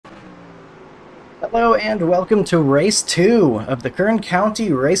Hello and welcome to Race 2 of the Kern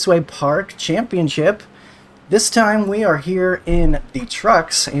County Raceway Park Championship. This time we are here in the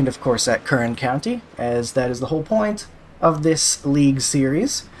trucks and of course at Kern County, as that is the whole point of this league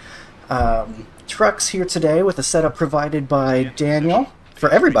series. Trucks here today with a setup provided by Daniel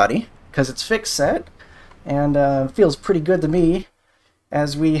for everybody, because it's fixed set, and feels pretty good to me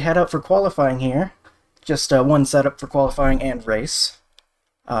as we head out for qualifying here. Just one setup for qualifying and race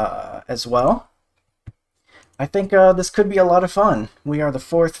as well. I think this could be a lot of fun. We are the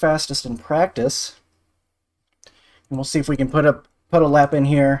 4th fastest in practice, and we'll see if we can put a lap in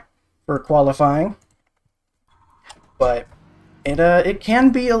here for qualifying. But it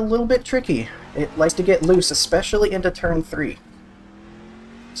can be a little bit tricky. It likes to get loose, especially into turn 3.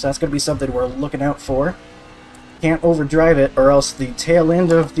 So that's going to be something we're looking out for. Can't overdrive it, or else the tail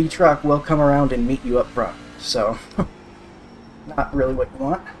end of the truck will come around and meet you up front. So, not really what you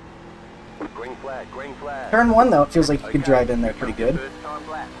want. Green flag, green flag. Turn 1, though, it feels like you could drive in there pretty good.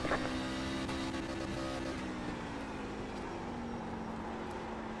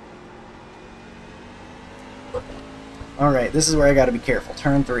 Alright, this is where I gotta be careful.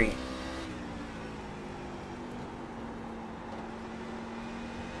 Turn 3.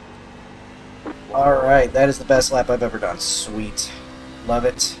 Alright, that is the best lap I've ever done. Sweet. Love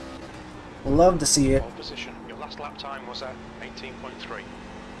it. Love to see it. Position. Your last lap time was at 18.3.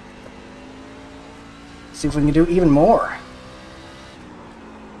 See if we can do even more.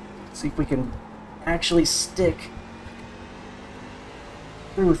 See if we can actually stick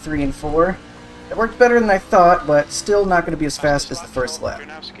through 3 and 4. It worked better than I thought, but still not going to be as fast as the first lap.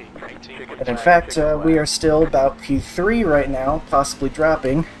 And in fact, we are still about P3 right now, possibly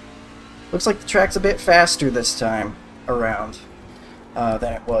dropping. Looks like the track's a bit faster this time around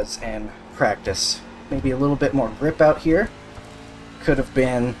than it was in practice. Maybe a little bit more grip out here. Could have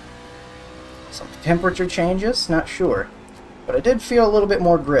been some temperature changes, not sure. But it did feel a little bit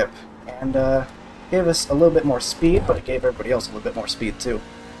more grip, and gave us a little bit more speed, but it gave everybody else a little bit more speed too.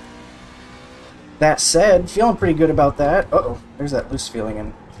 That said, feeling pretty good about that. Uh-oh, there's that loose feeling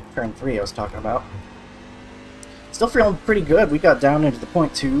in turn 3 I was talking about. Still feeling pretty good. We got down into the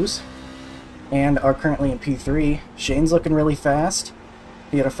 .2s, and are currently in P3. Shane's looking really fast.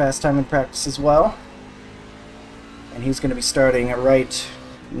 He had a fast time in practice as well. And he's going to be starting right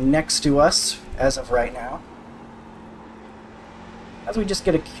next to us as of right now. As we just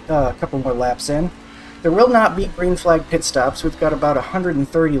get a couple more laps in. There will not be green flag pit stops. We've got about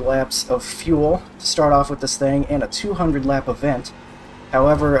 130 laps of fuel to start off with this thing, and a 200 lap event.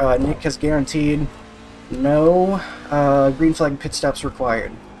 However, Nick has guaranteed no green flag pit stops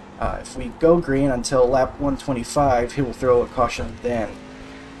required. If we go green until lap 125, he will throw a caution then.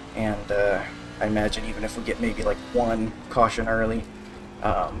 And I imagine even if we get maybe like one caution early,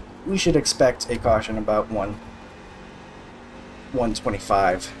 we should expect a caution about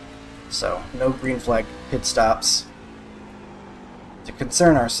 125. So, no green flag pit stops to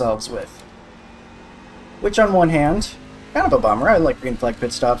concern ourselves with. Which on one hand, kind of a bummer. I like green flag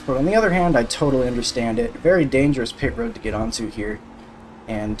pit stops, but on the other hand, I totally understand it. Very dangerous pit road to get onto here.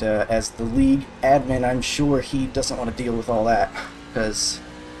 And as the league admin, I'm sure he doesn't want to deal with all that, because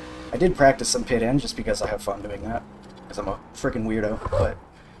I did practice some pit end just because I have fun doing that, because I'm a freaking weirdo. But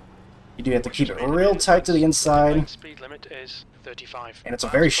you do have to keep it real tight to the inside. Speed limit is 35. And it's a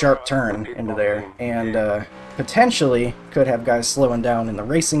very sharp turn into there, and potentially could have guys slowing down in the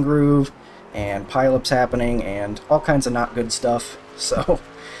racing groove, and pileups happening, and all kinds of not good stuff. So,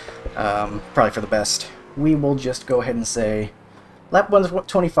 probably for the best. We will just go ahead and say lap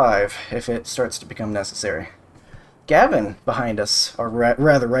 125 if it starts to become necessary. Gavin behind us, or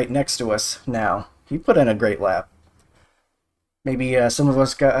rather right next to us now. He put in a great lap. Maybe some of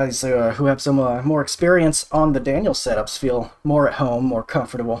us guys who have some more experience on the Daniel setups feel more at home, more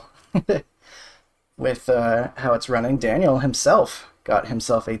comfortable with how it's running. Daniel himself got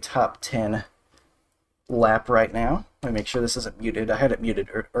himself a top 10 lap right now. Let me make sure this isn't muted. I had it muted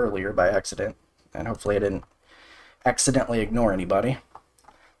earlier by accident, and hopefully I didn't accidentally ignore anybody.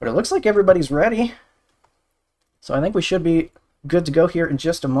 But it looks like everybody's ready. So I think we should be good to go here in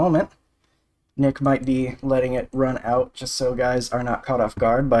just a moment. Nick might be letting it run out just so guys are not caught off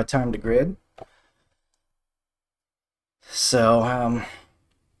guard by time to grid. So,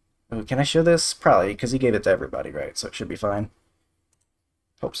 ooh, can I show this? Probably, because he gave it to everybody, right? So it should be fine.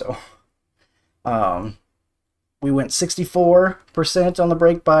 Hope so. We went 64% on the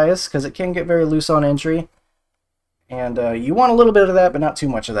brake bias, because it can get very loose on entry. And you want a little bit of that, but not too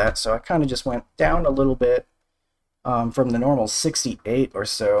much of that. So I kind of just went down a little bit. From the normal 68 or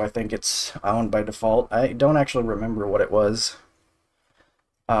so. I think it's on by default. I don't actually remember what it was.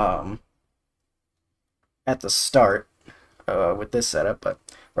 at the start with this setup, but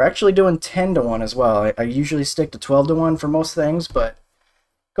we're actually doing 10 to 1 as well. I usually stick to 12 to 1 for most things, but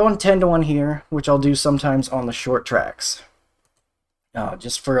going 10 to 1 here, which I'll do sometimes on the short tracks.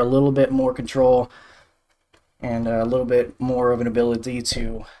 Just for a little bit more control and a little bit more of an ability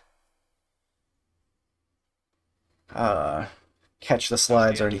to catch the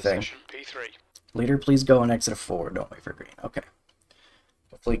slides or anything. Leader, please go and exit a 4. Don't wait for green. Okay.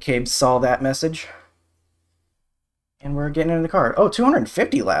 Hopefully Cabe saw that message. And we're getting in the car. Oh,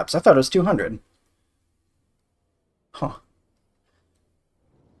 250 laps. I thought it was 200. Huh.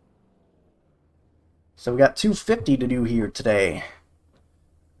 So we got 250 to do here today.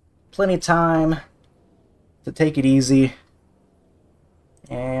 Plenty of time to take it easy.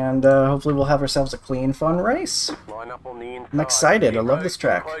 And hopefully we'll have ourselves a clean, fun race. I'm excited. I love this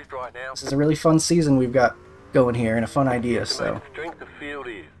track. This is a really fun season we've got going here and a fun idea. So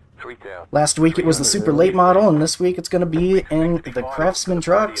last week it was the super late model, and this week it's going to be in the Craftsman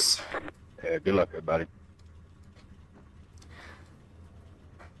trucks. Yeah, good luck, everybody.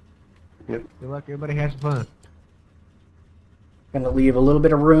 Yep. Good luck, everybody. Have some fun. Going to leave a little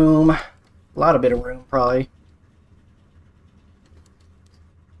bit of room. A lot of bit of room, probably.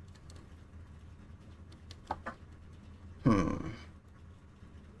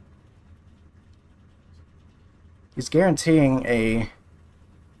 He's guaranteeing a...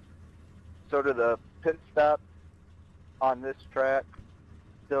 So do the pit stops on this track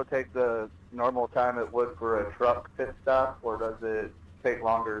still take the normal time it would for a truck pit stop, or does it take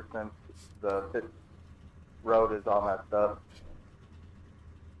longer since the pit road is all messed up?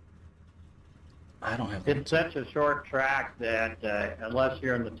 I don't have... It's such a short track that unless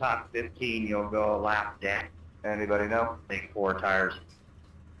you're in the top 15, you'll go a lap down. Anybody know? Take 4 tires.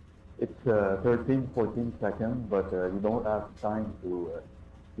 It's 13, 14 seconds, but you don't have time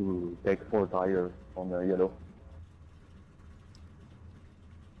to take 4 tires on the yellow.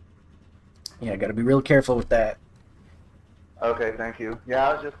 Yeah, got to be real careful with that. Okay, thank you. Yeah,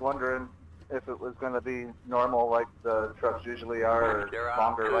 I was just wondering if it was going to be normal like the trucks usually are, or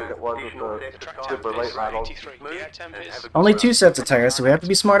longer like it was with the super late models. Only 2 sets of tires, so we have to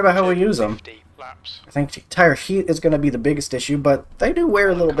be smart about how we use them. I think tire heat is going to be the biggest issue, but they do wear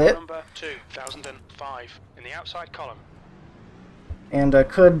a little bit. Number 2005 in the outside column. And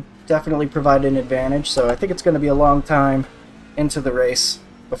could definitely provide an advantage, so I think it's going to be a long time into the race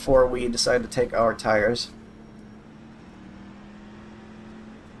before we decide to take our tires.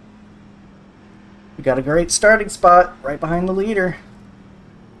 We got a great starting spot right behind the leader.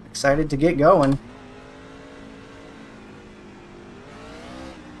 Excited to get going.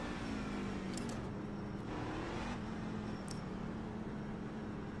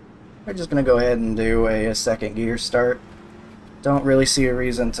 We're just going to go ahead and do a second gear start. Don't really see a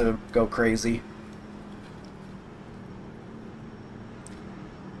reason to go crazy.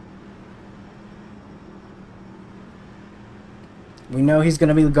 We know he's going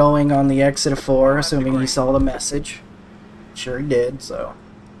to be going on the exit of 4, assuming he saw the message. Sure he did, so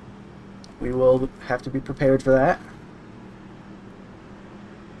we will have to be prepared for that.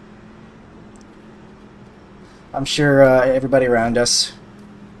 I'm sure everybody around us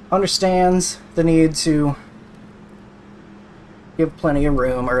understands the need to give plenty of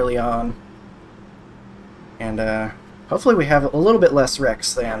room early on. And hopefully we have a little bit less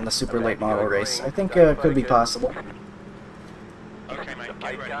wrecks than the super late model race. I think it could be possible. Okay, mate,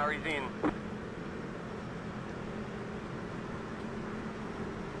 get ready.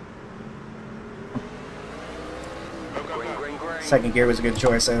 Go, go, go. Second gear was a good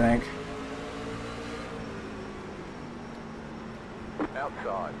choice, I think.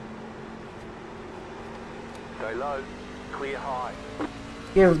 Outside. Stay low. Clear high.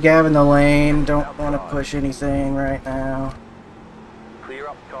 Give Gavin the lane. Don't want to push anything right now. Clear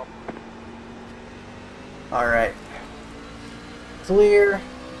up top. Alright. Clear.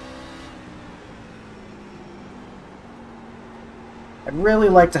 I'd really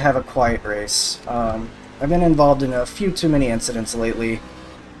like to have a quiet race. I've been involved in a few too many incidents lately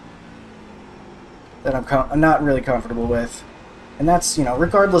that I'm not really comfortable with. And that's, you know,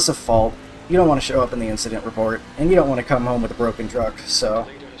 regardless of fault, you don't want to show up in the incident report, and you don't want to come home with a broken truck, so...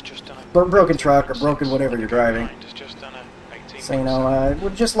 broken truck or broken whatever you're driving. So, you know, I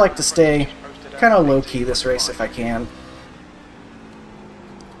would just like to stay kind of low-key this race if I can.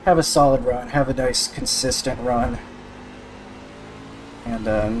 Have a solid run, have a nice, consistent run.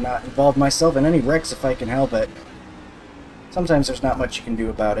 And not involve myself in any wrecks if I can help it. Sometimes there's not much you can do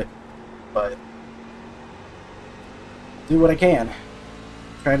about it, but do what I can.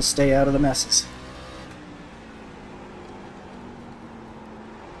 Try to stay out of the messes.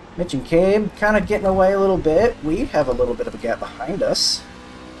 Mitch and Cabe kind of getting away a little bit. We have a little bit of a gap behind us.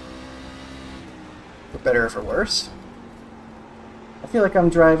 For better or for worse. I feel like I'm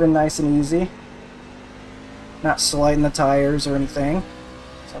driving nice and easy. Not sliding the tires or anything.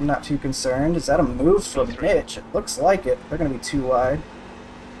 So I'm not too concerned. Is that a move from Mitch? It looks like it. They're going to be too wide.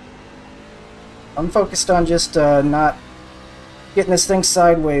 I'm focused on just not getting this thing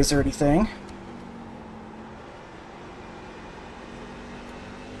sideways or anything.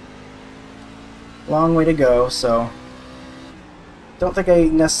 Long way to go, so don't think I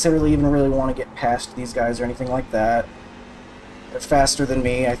necessarily even really want to get past these guys or anything like that. They're faster than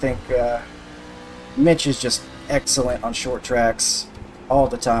me. I think Mitch is just excellent on short tracks all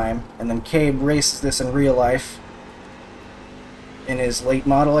the time, and then Cabe races this in real life in his late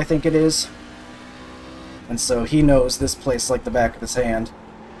model, I think it is, and so he knows this place like the back of his hand.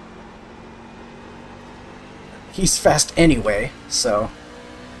 He's fast anyway, so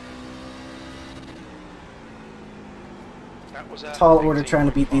tall order trying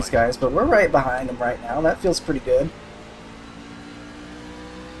to beat these guys, but we're right behind them right now. That feels pretty good.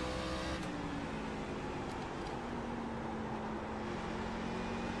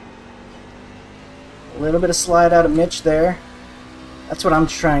 A little bit of slide out of Mitch there. That's what I'm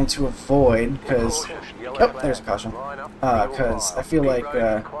trying to avoid, because oh, there's a caution. Because I feel like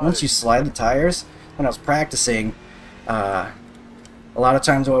once you slide the tires, when I was practicing, a lot of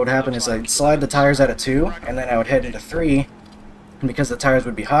times what would happen is I'd slide the tires out of 2, and then I would head into 3. And because the tires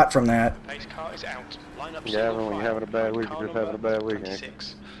would be hot from that. Gavin, when you're having a bad week, you're just having a bad week.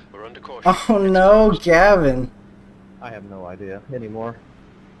 Oh no, Gavin. I have no idea anymore.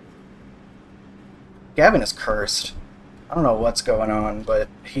 Gavin is cursed. I don't know what's going on, but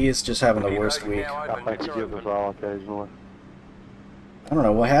he is just having the worst week. I think he gives us all occasionally. I don't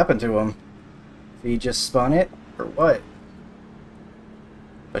know what happened to him. If he just spun it, or what?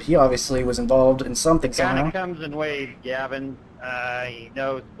 But he obviously was involved in something somehow. Kind of comes in waves, Gavin. You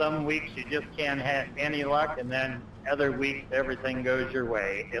know, some weeks you just can't have any luck, and then other weeks everything goes your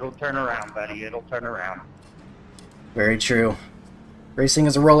way. It'll turn around, buddy. It'll turn around. Very true. Racing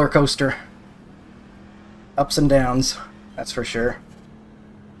is a roller coaster. Ups and downs, that's for sure.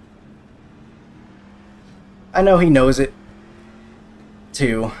 I know he knows it,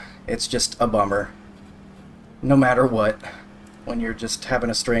 too. It's just a bummer. No matter what. When you're just having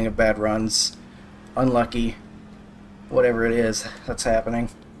a string of bad runs, unlucky, whatever it is that's happening.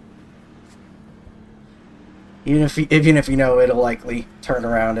 Even if you know it'll likely turn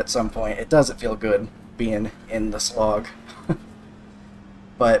around at some point, it doesn't feel good being in the slog.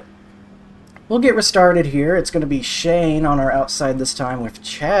 But we'll get restarted here. It's going to be Shane on our outside this time, with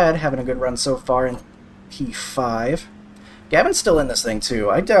Chad having a good run so far in P5. Gavin's still in this thing too.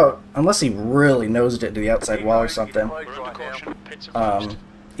 I doubt, unless he really nosed it to the outside wall or something.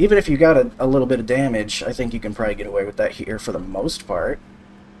 Even if you got a little bit of damage, I think you can probably get away with that here for the most part.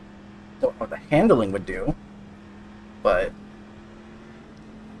 Don't know what the handling would do, but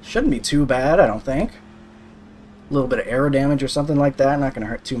shouldn't be too bad, I don't think. A little bit of aero damage or something like that, not going to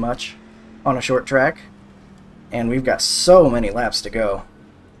hurt too much on a short track. And we've got so many laps to go.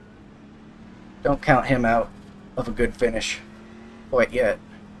 Don't count him out of a good finish quite yet.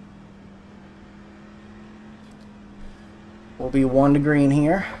 We'll be 1 to green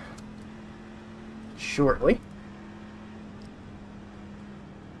here shortly.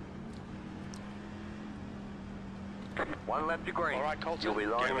 One lap to green. All right, Colton. You'll be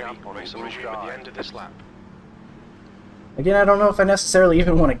lining up on the resume at the end of this lap. Again, I don't know if I necessarily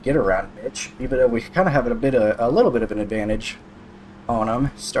even want to get around Mitch, even though we kind of have a little bit of an advantage on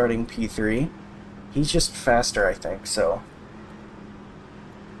him starting P3. He's just faster, I think, so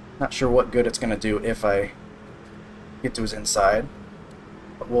not sure what good it's going to do if I get to his inside.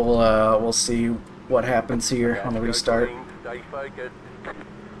 But we'll see what happens here on the restart.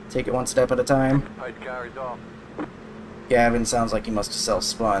 Take it one step at a time. Gavin sounds like he must have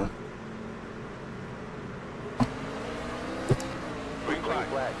self-spun. Green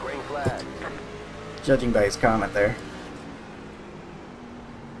flag, green flag. Judging by his comment there.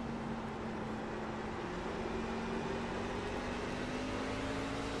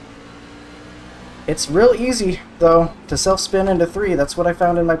 It's real easy, though, to self-spin into 3. That's what I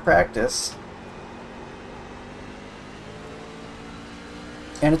found in my practice.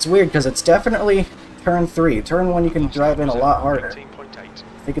 And it's weird, because it's definitely turn 3. Turn 1 you can drive in a lot harder.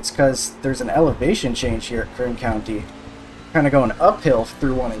 I think it's because there's an elevation change here at Kern County. Kind of going uphill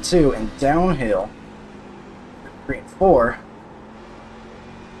through 1 and 2, and downhill through 3 and 4.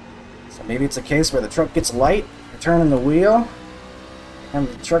 So maybe it's a case where the truck gets light, you're turning the wheel, and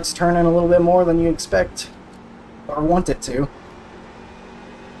the truck's turning a little bit more than you expect or want it to.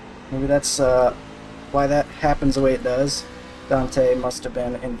 Maybe that's why that happens the way it does. Dante must have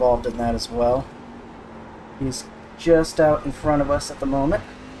been involved in that as well. He's just out in front of us at the moment.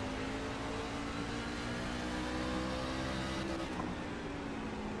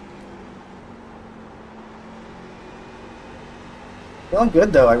 Feeling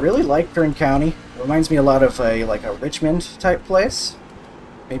good though. I really like Kern County. It reminds me a lot of a Richmond type place.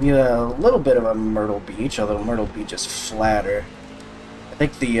 Maybe a little bit of a Myrtle Beach, although Myrtle Beach is flatter. I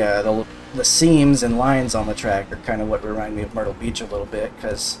think the seams and lines on the track are kind of what remind me of Myrtle Beach a little bit,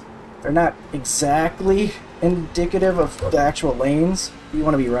 because they're not exactly indicative of the actual lanes you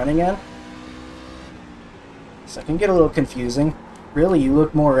want to be running in. So it can get a little confusing. Really, you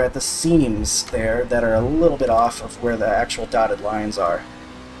look more at the seams there that are a little bit off of where the actual dotted lines are,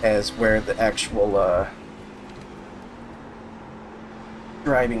 as where the actual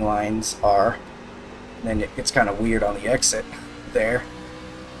driving lines are. And then it gets kind of weird on the exit there.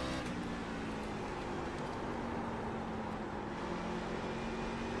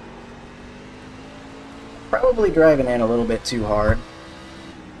 Probably driving in a little bit too hard.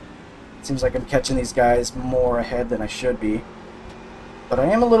 Seems like I'm catching these guys more ahead than I should be. But I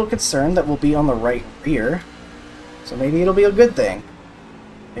am a little concerned that we'll be on the right rear. So maybe it'll be a good thing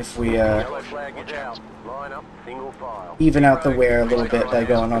if we Yellow flag is out. Line up, single file. even out the wear a little bit by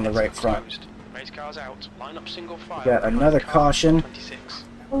going on the right front. Race cars out. Line up single file. We got another caution. 26.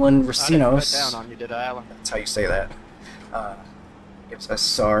 Alan I didn't put Racinos. down on you, did I, Alan? That's how you say that. Gives us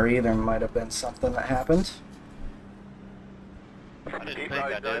sorry, there might have been something that happened. I didn't think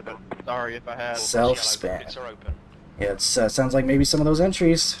I did, but sorry if I had. Self-span. Pits are open. Yeah, it sounds like maybe some of those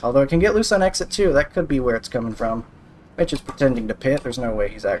entries, although it can get loose on exit too. That could be where it's coming from. Mitch is pretending to pit. There's no way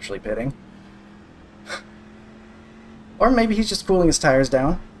he's actually pitting. Or maybe he's just cooling his tires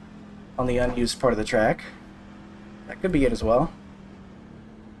down on the unused part of the track. That could be it as well.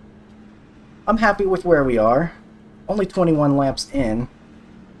 I'm happy with where we are. Only 21 laps in.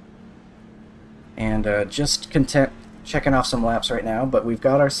 And just content checking off some laps right now, but we've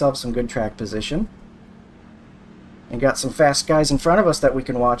got ourselves some good track position. And got some fast guys in front of us that we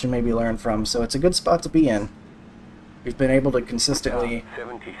can watch and maybe learn from, so it's a good spot to be in. We've been able to consistently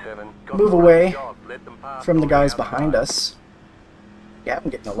 77. move away from the guys behind us. Yeah,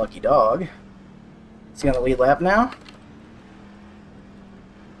 I'm getting a lucky dog. Is he on the lead lap now?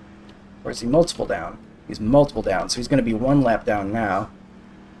 Or is he multiple down? He's multiple down, so he's going to be one lap down now,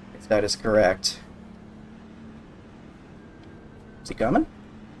 if that is correct. Is he coming?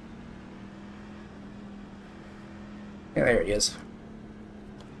 Yeah, there he is.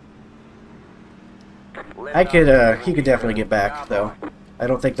 He could definitely get back, though. I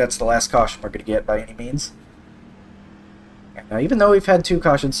don't think that's the last caution we're going to get by any means. Now, even though we've had 2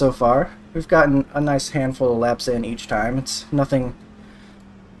 cautions so far, we've gotten a nice handful of laps in each time. It's nothing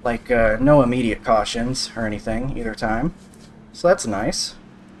like no immediate cautions or anything either time. So that's nice.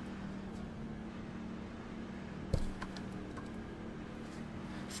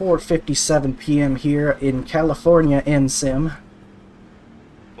 .4:57 p.m. here in California in Sim.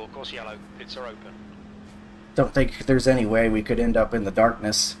 Full course yellow. Pits are open. Don't think there's any way we could end up in the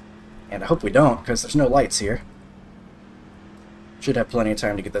darkness. And I hope we don't, because there's no lights here. Should have plenty of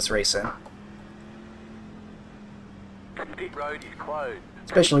time to get this race in. Pit road is closed.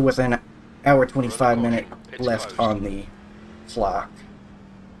 Especially with an hour 25-minute left on the clock.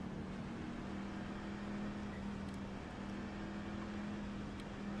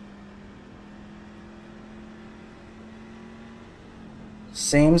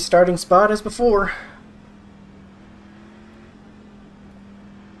 Same starting spot as before.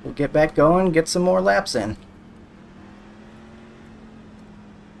 We'll get back going, get some more laps in.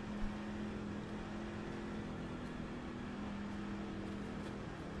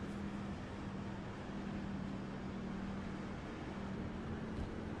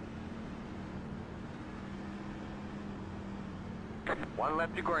 One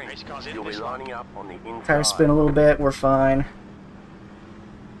lap to green. Race cars in You'll be this lap. lining up on the inside. Tires spin a little bit, we're fine.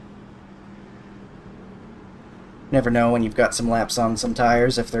 Never know when you've got some laps on some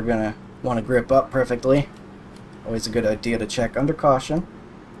tires if they're gonna want to grip up perfectly. Always a good idea to check under caution.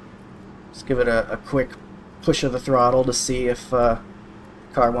 Just give it a quick push of the throttle to see if car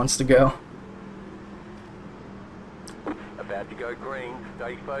wants to go. About to go green.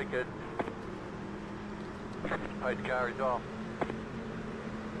 Stay focused. Post car is off.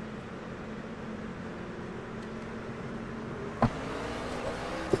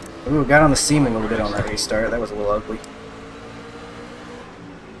 Ooh, got on the seam a little bit on that restart. That was a little ugly.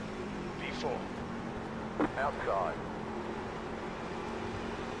 V4. Outside.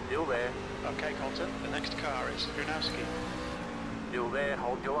 Still there. Okay, Colton. The next car is Grunowski. Still there,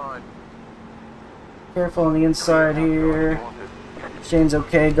 hold your line. Careful on the inside here. Shane's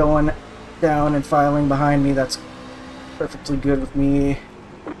okay going down and filing behind me. That's perfectly good with me.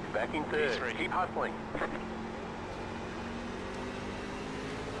 Back in third, keep hustling.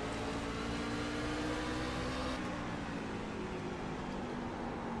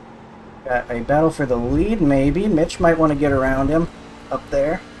 Got a battle for the lead, maybe. Mitch might want to get around him up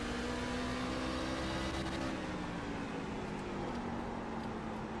there.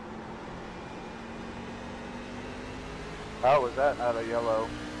 How was that not a yellow?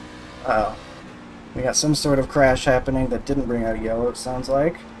 Uh-oh. We got some sort of crash happening that didn't bring out a yellow, it sounds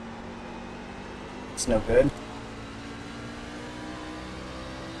like. It's no good.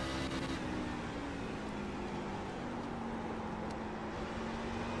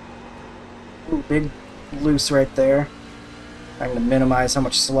 Ooh, big loose right there. I'm going to minimize how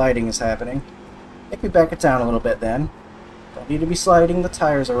much sliding is happening. Make me back it down a little bit then. Don't need to be sliding the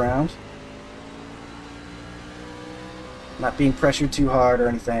tires around. Not being pressured too hard or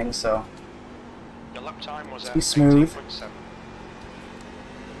anything, so Your lap time was be smooth. 18.7.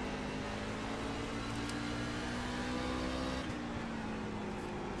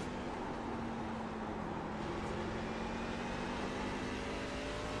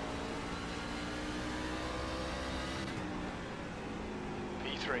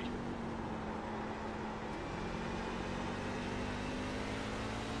 P3.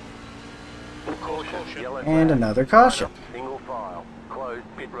 Caution. Yellow And flag. another caution. Single file. Closed.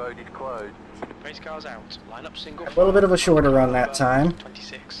 Pit road is closed. Pace cars out. Line up single A little bit of a shorter run that time.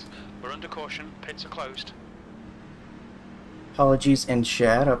 26. We're under caution. Pits are closed. Apologies in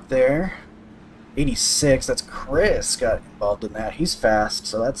chat up there. 86, that's Chris got involved in that. He's fast,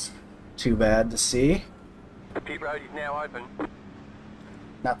 so that's too bad to see. The pit road is now open.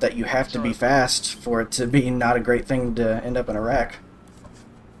 Not that you have to be fast for it to be not a great thing to end up in a wreck.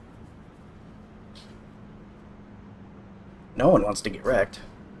 No one wants to get wrecked.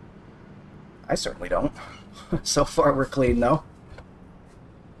 I certainly don't. So far we're clean though.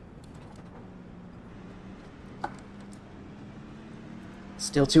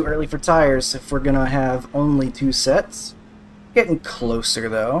 Still too early for tires if we're gonna have only 2 sets. Getting closer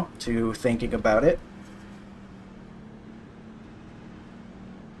though to thinking about it.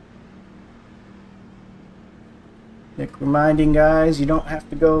 Nick reminding guys you don't have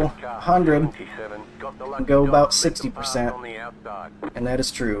to go 100. You can go about 60%, and that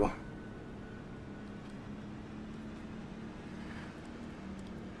is true.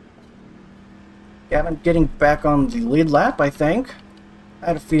 Gavin getting back on the lead lap, I think. I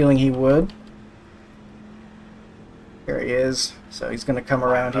had a feeling he would. Here he is, so he's going to come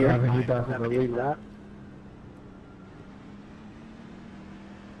around here. You back on the lead lap?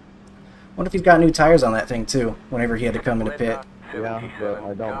 Wonder if he's got new tires on that thing too, whenever he had to come into pit. Yeah, but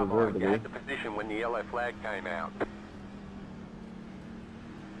I don't deserve to be. Had the position when the yellow flag came out.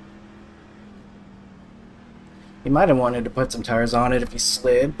 He might have wanted to put some tires on it if he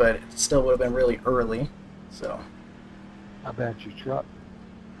slid, but it still would have been really early. So, I bet your truck.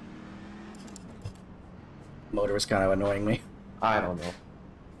 motor was kind of annoying me. I don't know.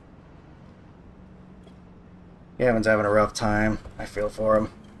 Gavin's having a rough time. I feel for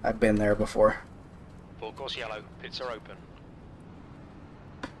him. I've been there before. Full course yellow. Pits are open.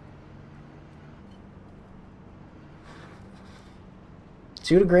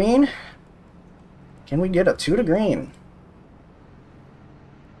 Two to green? Can we get a 2 to green?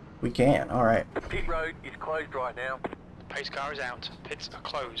 We can, alright. The pit road is closed right now. Pace car is out. Pits are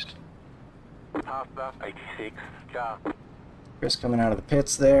closed. Past the 86 car. Chris coming out of the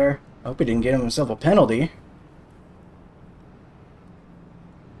pits there. I hope he didn't get himself a penalty.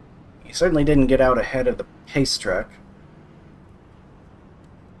 He certainly didn't get out ahead of the pace truck.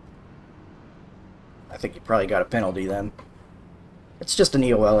 I think he probably got a penalty then. It's just an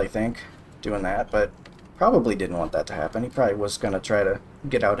EOL, I think, doing that, but probably didn't want that to happen. He probably was going to try to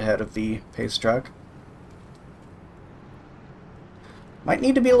get out ahead of the pace truck. Might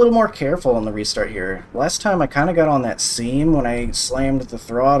need to be a little more careful on the restart here. Last time I kind of got on that seam when I slammed the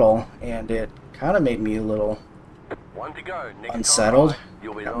throttle, and it kind of made me a little One to go. Next unsettled. time,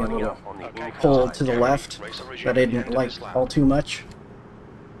 you'll be Got me a lining little up on the Okay, inside. pulled to the left that I didn't like all too much.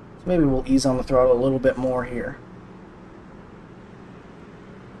 So maybe we'll ease on the throttle a little bit more here.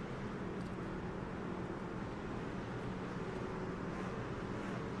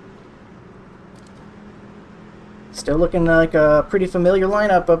 Still looking like a pretty familiar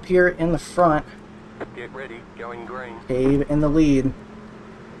lineup up here in the front. Get ready. Going green. Cave in the lead.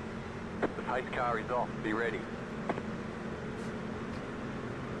 The pace car is off. Be ready.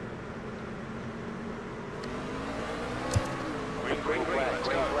 Green Let's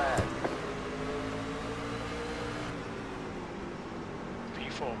Green go. flag.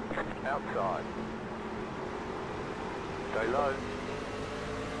 P4. Outside. Stay low.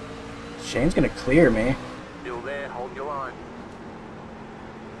 Shane's gonna clear me. Still there, hold your line.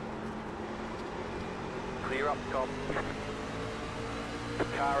 Clear up top.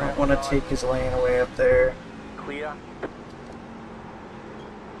 Car I don't want to outside. take his lane away up there. Clear.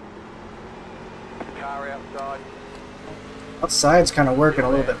 Car outside. Outside's kind of working a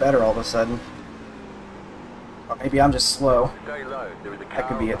little bit better all of a sudden. Or maybe I'm just slow. Stay low. There is a car That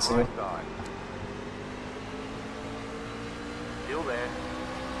could be on it the too. high side. Still there.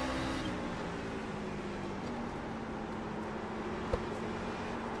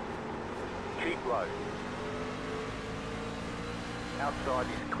 Keep low. Outside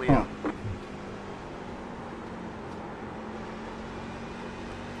is clear.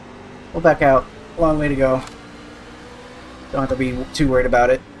 We'll back out. Long way to go. Don't have to be too worried about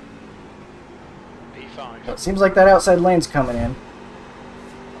it. P5. It seems like that outside lane's coming in.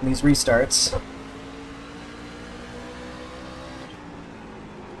 These restarts.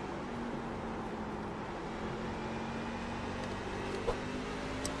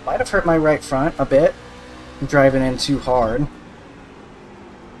 Might have hurt my right front a bit. I'm driving in too hard.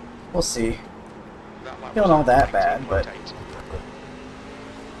 We'll see. That lap Feeling was all that bad, 18.8. but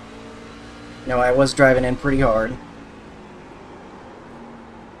no, I was driving in pretty hard.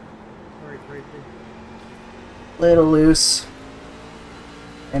 Little loose.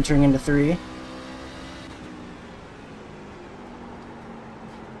 Entering into 3.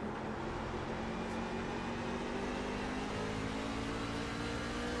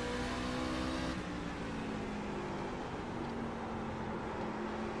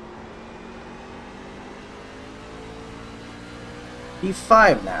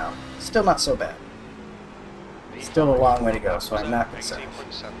 E5 now. Still not so bad. Still a long way to go, so I'm not concerned.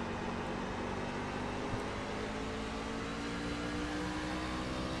 18.7.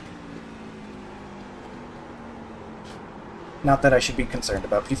 Not that I should be concerned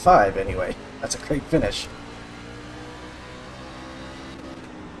about P5 anyway. That's a great finish.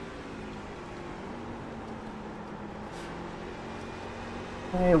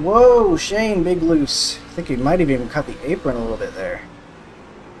 Hey, whoa, Shane, big loose. I think he might have even cut the apron a little bit there.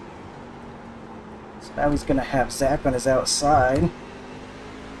 So now he's gonna have Zach on his outside.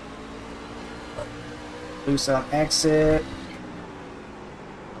 Loose on exit.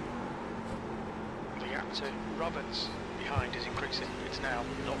 The gap to Roberts behind is increasing. It's now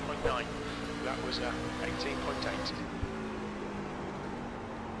 0.9. That was 18.8.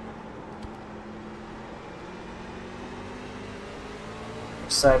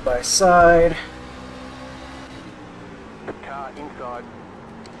 Side by side. Car inside.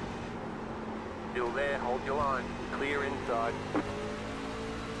 Still there, hold your line. Clear inside.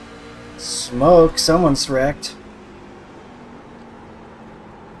 Smoke, someone's wrecked.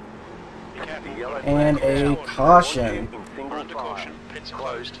 Be careful. Yellow And flag. a Caution. caution. In We're single under file. caution. Pits are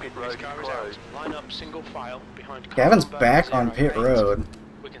closed. Pit His road car is is out. closed. Line up single file behind car Gavin's number back on pit 08. road.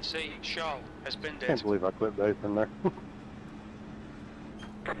 We can see Charles has been Can't dead. believe I clipped both in there.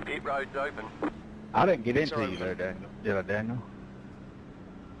 Pit road's open. I didn't get It's into already you there, Daniel. Did I, Daniel?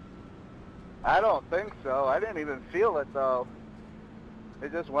 I don't think so. I didn't even feel it though.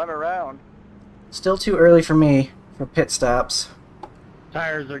 It just went around. Still too early for me for pit stops.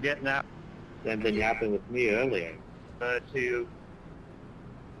 Tires are getting out. Same thing happened with me earlier. To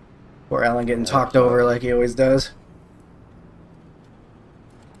Poor Alan getting talked over like he always does.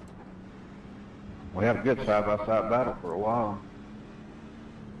 We had a good side-by-side battle for a while.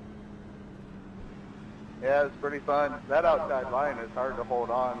 Yeah, it's pretty fun. That outside line is hard to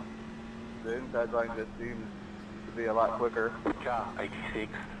hold on. The inside line just seems to be a lot quicker. Car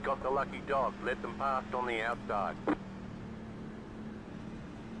 86. Got the lucky dog. Let them pass on the outside.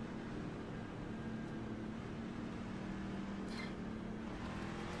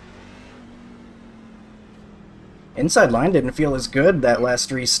 Inside line didn't feel as good that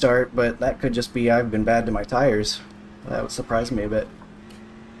last restart, but that could just be I've been bad to my tires. That would surprise me a bit.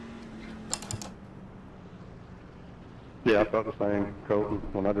 Yeah, I felt the same, Colton.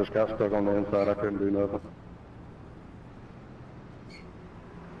 When I just got stuck on the inside, I couldn't do nothing.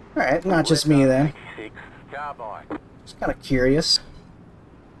 Alright, not just me then. 86. Car by. Just kind of curious.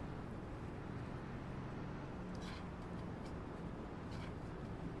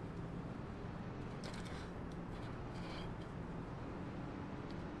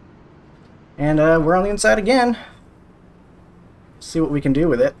 And we're on the inside again. See what we can do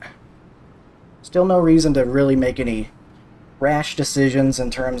with it. Still no reason to really make any rash decisions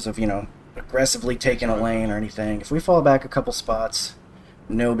in terms of, you know, aggressively taking a lane or anything. If we fall back a couple spots,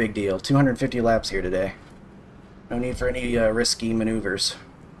 No big deal. 250 laps here today. No need for any risky maneuvers.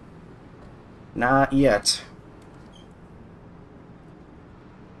 Not yet.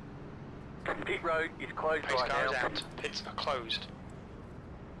 Pit road is closed Pace right car is now. out. Pits are closed.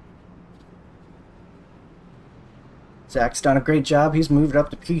 Zach's done a great job. He's moved up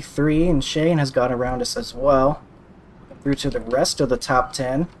to P3, and Shane has got around us as well. Through to the rest of the top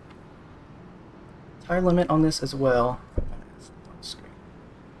 10. Tire limit on this as well.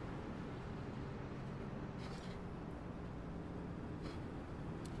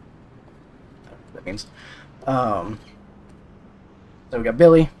 That means. So we got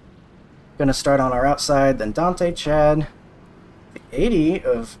Billy. Gonna start on our outside, then Dante, Chad, the 80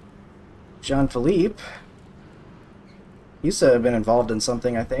 of Jean-Philippe. He's been involved in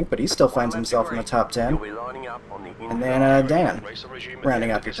something, I think, but he still finds himself in the top 10. You'll be lining up on the And inside. then Dan, Race will resume at rounding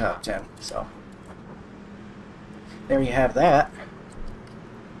the end out of your this top lap. 10. So there you have that.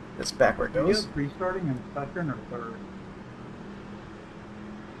 That's back where it Are you goes. restarting in second or third?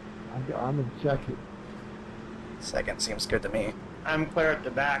 I'm in second. Second seems good to me. I'm clear at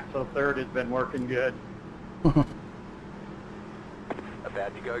the back, so third has been working good. About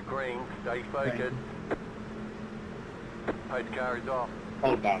to go green. Stay focused. Pace car is off.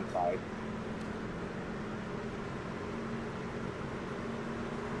 Hold down side.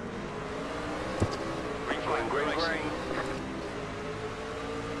 Green Green, flag, green, racing. green.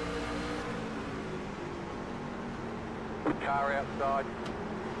 Car outside.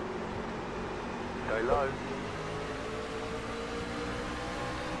 Stay low.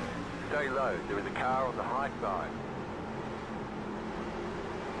 Stay low. There is a car on the high side.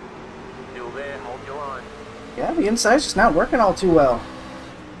 Still there. Hold your line. Yeah, the inside's just not working all too well.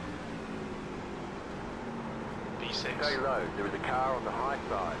 B6. Stay low. There is a car on the high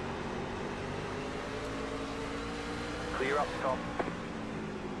side. Clear up top.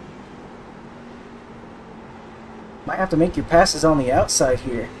 Might have to make your passes on the outside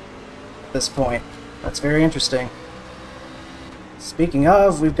here at this point. That's very interesting. Speaking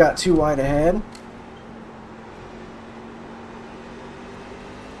of, we've got 2 wide ahead.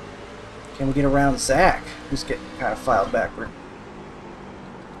 Can we get around Zach, who's getting kind of filed backward?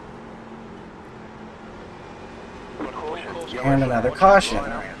 And another caution.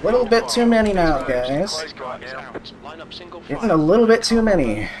 A little bit too many now, guys. Pace car is out. Line up single file. Getting a little bit too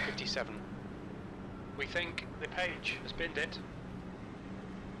many. 57. We think the page has binned it.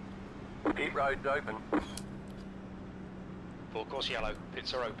 Pit road's open. Full course yellow.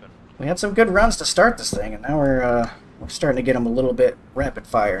 Pits are open. We had some good runs to start this thing, and now we're starting to get them a little bit rapid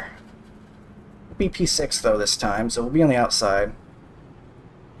fire. We'll be P6 though this time, so we'll be on the outside,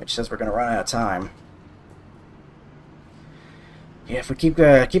 which says we're going to run out of time. Yeah, if we keep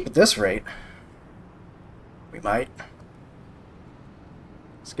at this rate, we might.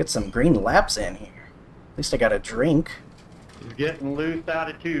 Let's get some green laps in here. At least I got a drink. He's getting loose out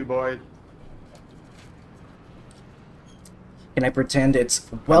of 2, boys. Can I pretend it's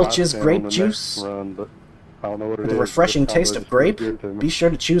Welch's grape juice? Run, but I don't know what it With is. a refreshing It sounds taste like of it's pretty grape, good to me. be sure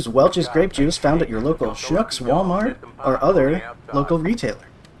to choose Welch's grape juice found at your local Schnucks, Walmart, or other local retailer.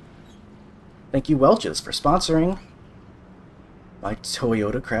 Thank you, Welch's, for sponsoring my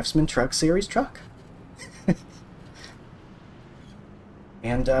Toyota Craftsman Truck Series truck.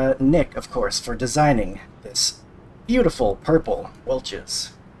 And Nick, of course, for designing this beautiful purple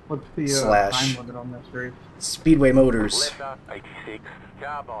Welch's What's the Slash. time limit on this race? Speedway Motors Left up 86.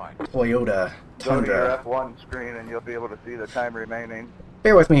 Carbide. Toyota Go to Tundra. your F1 screen and you'll be able to see the time remaining.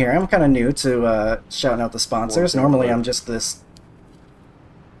 Bear with me here. I'm kind of new to shouting out the sponsors. Normally, I'm just this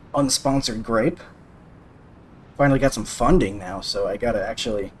unsponsored grape. Finally got some funding now, so I gotta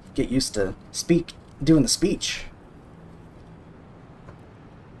actually get used to doing the speech.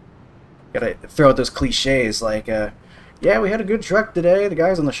 Gotta throw out those cliches like, yeah, we had a good truck today. The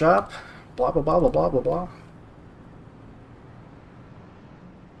guys in the shop, blah blah blah blah blah blah blah.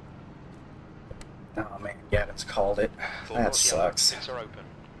 Oh man, Gavin's called it. Full That course yellow. sucks. Pits are open.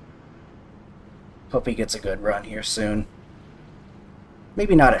 Hope he gets a good run here soon.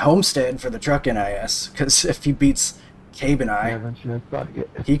 Maybe not at Homestead for the truck NIS, because if he beats Cabe and I,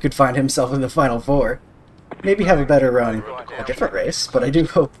 he could find himself in the Final Four. Maybe have a better run a different race, but I do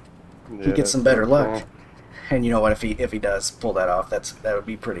hope he Yeah, gets some that's better cool. luck. And you know what? If he does pull that off, that would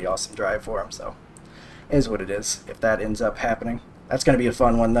be a pretty awesome drive for him. So, it is what it is. If that ends up happening, that's going to be a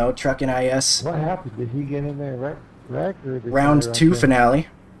fun one though. Truck NIS What happened? Did he get in there wreck or did round 2 finale.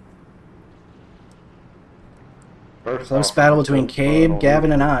 First Close off, battle between I Cabe, don't Gavin,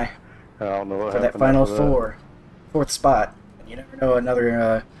 know. and I I don't know what for that happened Final after that. Four, 4th spot. And you never know, another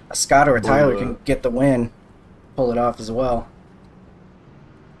a Scott or a Tyler can get the win, pull it off as well.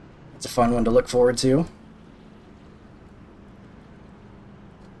 It's a fun one to look forward to.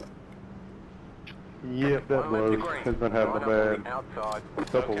 Yep, that blows. Has been having a bad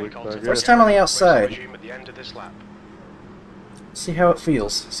couple weeks, I guess. First time on the outside. Resume at the end of this lap. See how it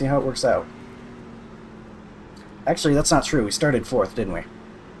feels. See how it works out. Actually, that's not true. We started 4th, didn't we?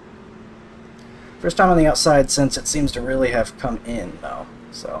 First time on the outside since it seems to really have come in, though.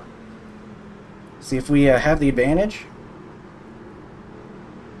 So, see if we have the advantage.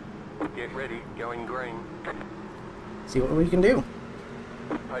 Get ready, going green. See what we can do.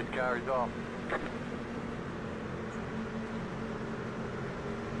 Pace car is off.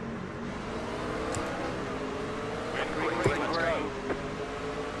 Green.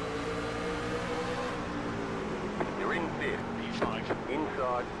 You're in 5th. P5.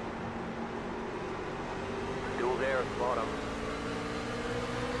 Inside. Still there at the bottom.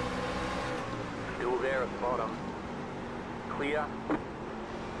 Still there at the bottom. Clear.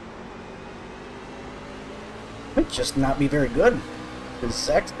 Might just not be very good. Is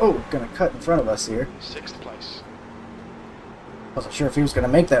Zach's gonna cut in front of us here. 6th place. Wasn't sure if he was gonna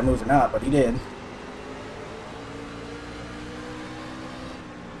make that move or not, but he did.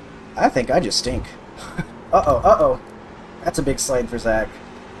 I think I just stink. Uh-oh. That's a big slide for Zach.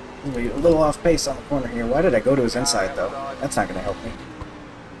 He's a little off pace on the corner here. Why did I go to his inside, though? That's not gonna help me.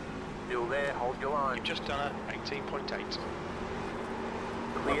 Still there, hold your line. You've just done a 18.8.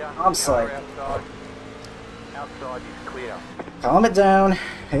 Clear. I'm slide. Outside. Outside is clear. Calm it down.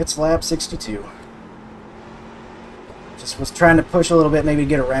 It's lap 62. Just was trying to push a little bit, maybe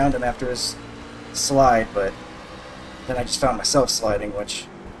get around him after his slide, but then I just found myself sliding, which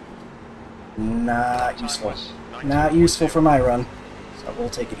not useful. Not useful for my run. So we'll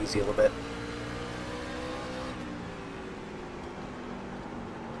take it easy a little bit.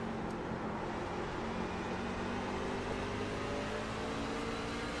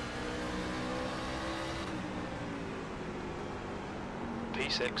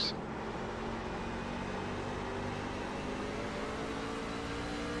 P6.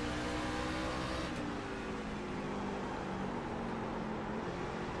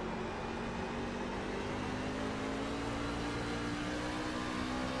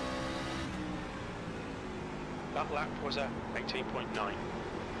 That lap was a 18.9.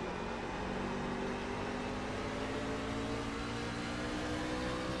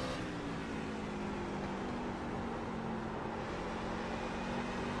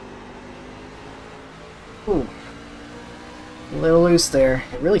 Ooh. A little loose there.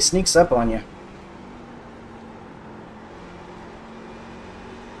 It really sneaks up on you.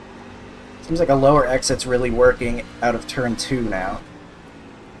 Seems like a lower exit's really working out of turn 2 now.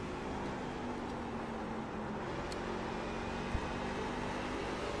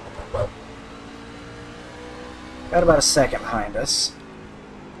 Got about a second behind us.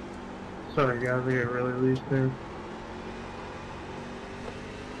 Sorry guys, I get really loose there.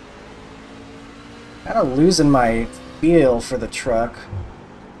 Kind of losing my feel for the truck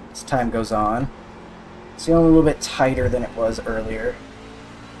as time goes on. It's feeling a little bit tighter than it was earlier,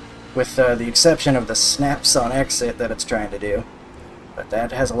 with the exception of the snaps on exit that it's trying to do. But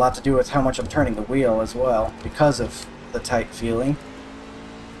that has a lot to do with how much I'm turning the wheel as well, because of the tight feeling.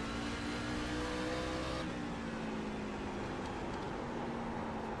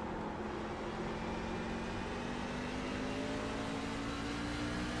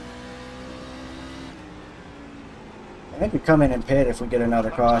 I think we come in and pit if we get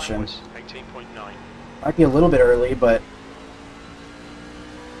another caution. 18.9. Might be a little bit early, but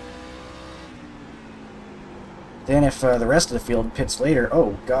then if the rest of the field pits later,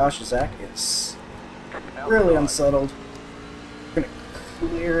 oh gosh, Zach is really unsettled. We're gonna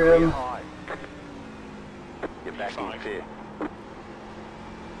clear him. Get back in 5th.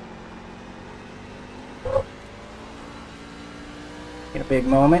 In a big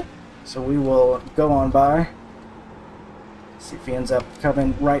moment, so we will go on by. See if he ends up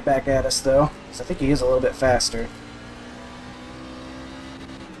coming right back at us, though, because I think he is a little bit faster.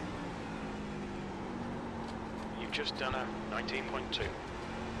 You've just done a 19.2.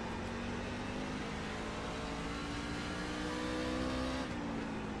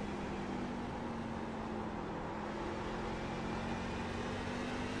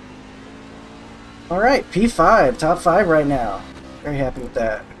 Alright, P5, top 5 right now. Very happy with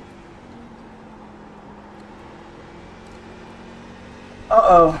that.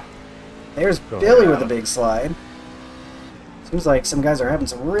 Uh-oh. There's Billy with a big slide. Seems like some guys are having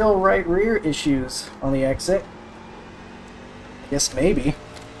some real right rear issues on the exit. I guess maybe.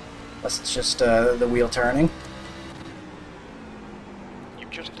 Unless it's just the wheel turning.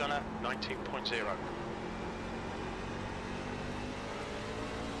 You've just done a 19.0.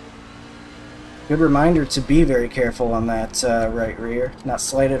 Good reminder to be very careful on that right rear. Not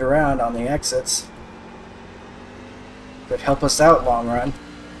slide it around on the exits. Could help us out long run.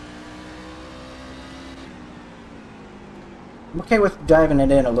 I'm okay with diving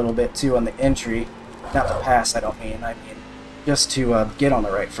it in a little bit too on the entry. Not the pass, I don't mean. I mean just to get on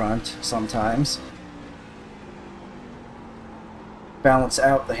the right front sometimes. Balance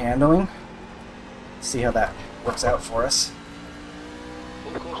out the handling. See how that works out for us.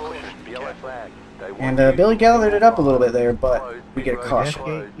 And Billy gathered it up a little bit there, but we get a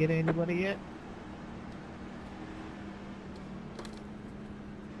caution. Get anybody yet?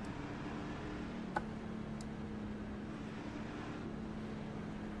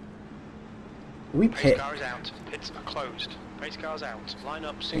 We pit. Pace car is out. Pits are closed. Pace car's out. Line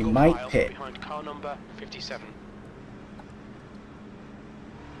up We single might file pit. behind car number 57.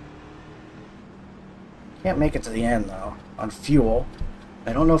 Can't make it to the end though on fuel.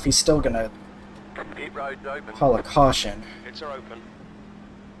 I don't know if he's still gonna Pit road's open. call a caution. Pits are open.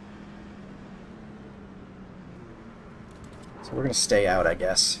 So we're gonna stay out, I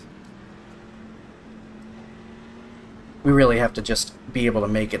guess. We really have to just be able to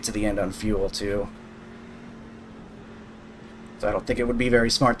make it to the end on fuel too. So I don't think it would be very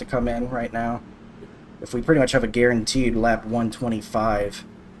smart to come in right now. If we pretty much have a guaranteed lap 125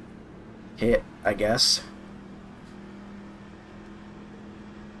 hit, I guess.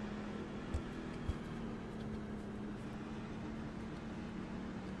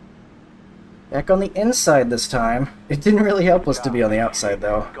 Back on the inside this time. It didn't really help us to be on the outside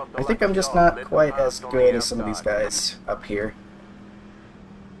though. I think I'm just not quite as good as some of these guys up here.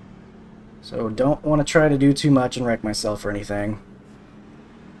 So don't want to try to do too much and wreck myself or anything.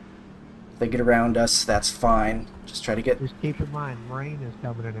 If they get around us, that's fine. Just try to get... Just keep in mind, rain is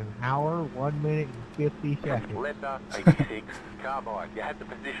coming in an hour, 1 minute, and 50 seconds. Letter 86, carbide. You had the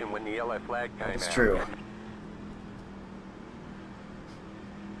position when the yellow flag came out. That's true.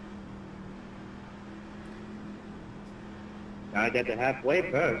 I got the halfway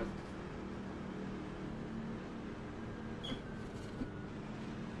post.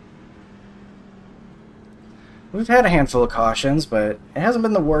 We've had a handful of cautions, but it hasn't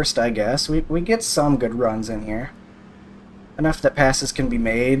been the worst, I guess. We get some good runs in here. Enough that passes can be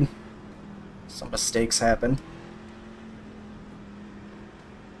made. Some mistakes happen.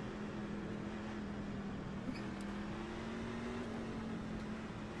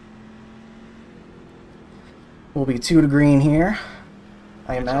 We'll be 2 to green here,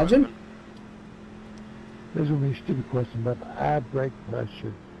 I imagine. This will be a stupid question, but add brake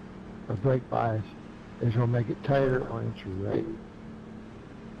pressure or brake bias is going to make it tighter on entry, right?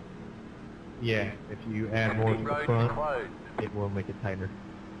 Yeah, if you add more to the front, it will make it tighter.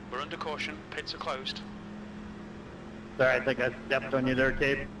 We're under caution. Pits are closed. Sorry, I think I stepped on you there,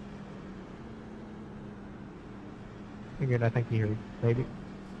 Cape. Figured, I think you heard, maybe.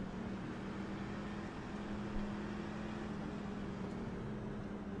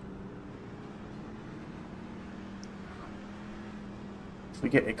 We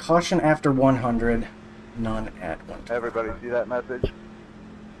get a caution after 100, none at 120. Everybody see that message?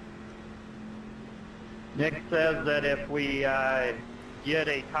 Nick says that if we get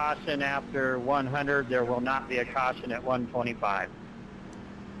a caution after 100, there will not be a caution at 125.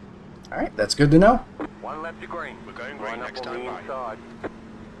 Alright, that's good to know. 1 left to green. We're going green Line up next on time the by. inside.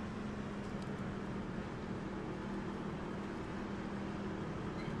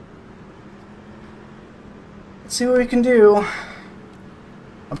 Let's see what we can do.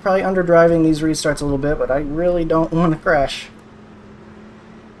 I'm probably underdriving these restarts a little bit, but I really don't want to crash.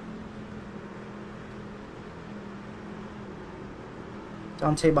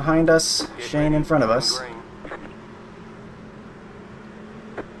 Dante behind us, Get Shane ready, in front of going us. green.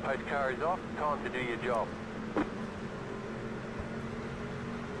 Post car is off. Time to do your job.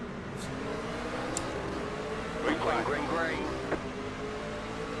 Green flag. Green, green.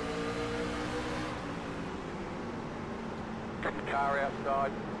 Car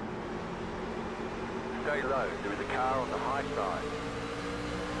outside. Stay low. There is a car on the high side.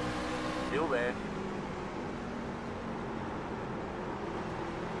 Still there.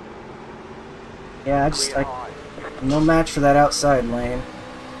 Yeah, Clear high. no match for that outside lane.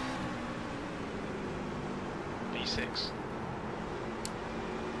 B6.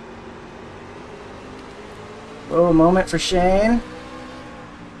 Whoa, a moment for Shane.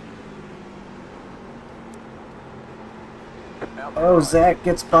 Oh, Zach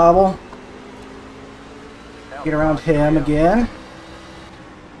gets bobble. Get around him again.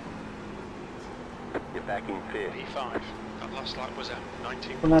 You're back in fifth. P5. That last lap was at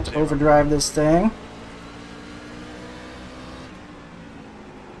 19. We'll have to overdrive this thing.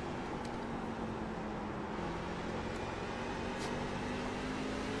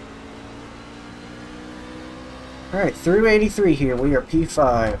 Alright, through 83 here. We are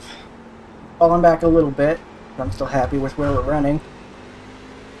P5. Falling back a little bit, but I'm still happy with where we're running.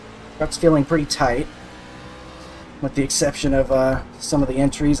 Truck's feeling pretty tight, with the exception of some of the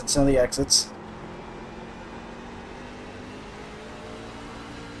entries and some of the exits.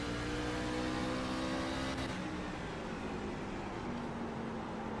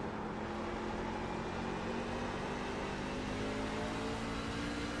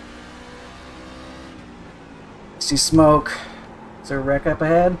 See smoke. Is there a wreck up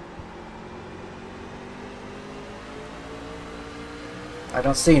ahead? I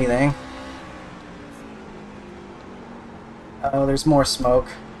don't see anything. Oh, there's more smoke.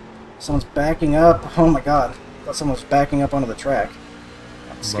 Someone's backing up. Oh my god. I thought someone was backing up onto the track.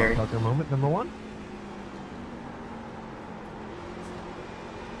 That's scary. Tucker moment number 1.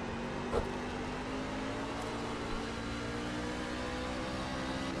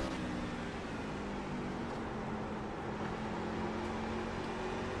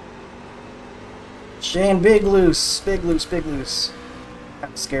 Shane, big loose, big loose, big loose.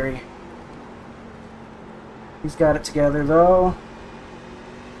 That's scary. He's got it together though.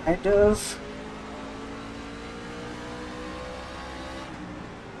 Kind of.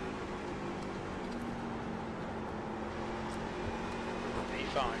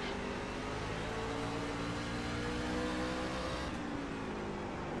 P5.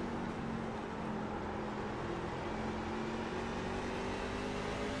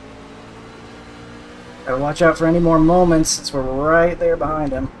 Gotta watch out for any more moments since we're right there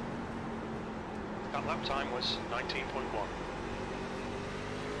behind him. That lap time was 19.1.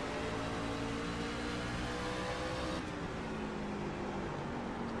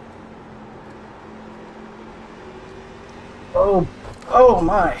 Oh, oh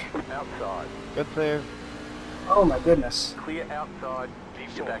my. Outside. Good save. Oh my goodness. Clear outside.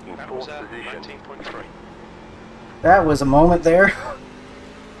 You're back in That fourth was position. 19.3. That was a moment there.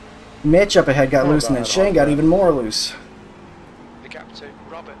 Mitch up ahead got loose and then Shane got even more loose. The gap to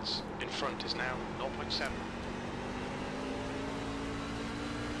Roberts in front is now 0.7.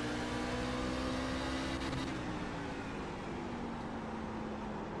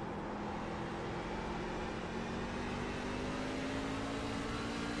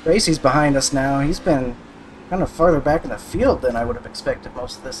 Tracy's behind us now. He's been kind of farther back in the field than I would have expected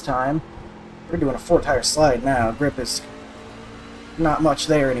most of this time. We're doing a 4-tire slide now. Grip is not much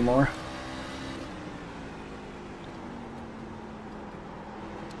there anymore.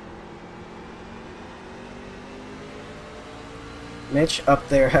 Mitch up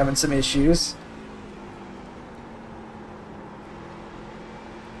there having some issues.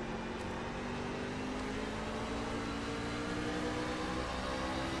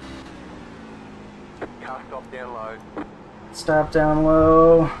 Car stop down low. Stop down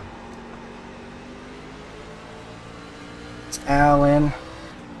low. It's Alan.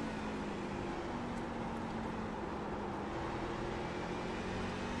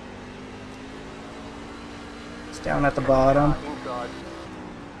 It's down at the bottom. Inside.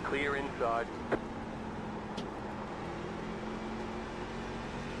 Clear inside.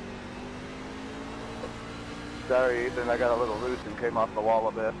 Sorry, Ethan, I got a little loose and came off the wall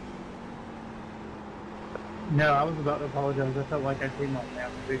a bit. No, I was about to apologize. I felt like I came off now.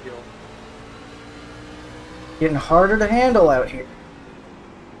 Big deal. Getting harder to handle out here.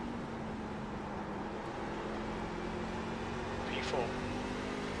 P4.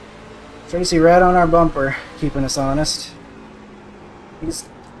 Tracy right on our bumper, keeping us honest. He's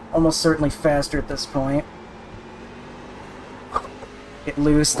almost certainly faster at this point. Get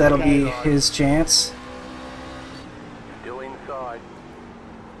loose, that'll be his chance. Still inside.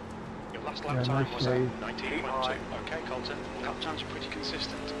 Your last lap Yeah, time nice was shave. 19.2. Okay, Colton. Lap times are pretty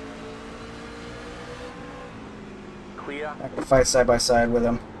consistent. Clear. I can fight side by side with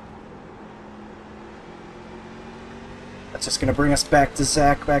him. That's just gonna bring us back to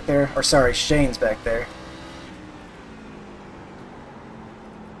Zach back there. Or sorry, Shane's back there.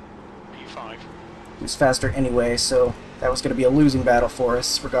 P5. He's faster anyway, so that was gonna be a losing battle for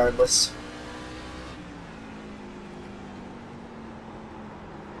us, regardless.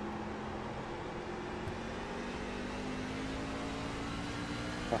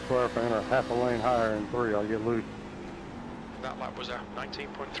 I swear if I enter half a lane higher in 3, I'll get loose. That lap was a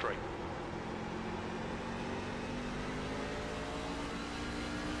 19.3.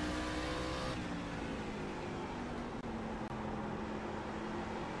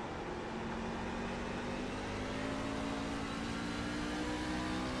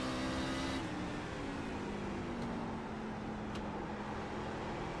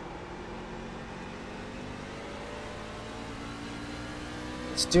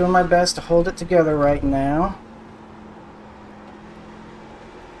 Just doing my best to hold it together right now.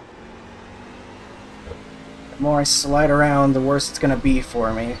 The more I slide around, the worse it's going to be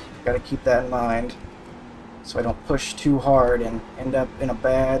for me. Got to keep that in mind, so I don't push too hard and end up in a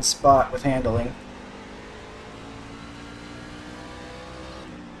bad spot with handling.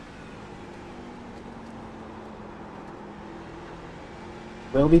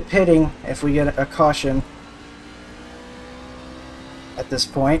 We'll be pitting if we get a caution at this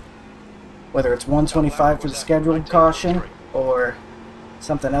point. Whether it's 125 for the scheduled caution or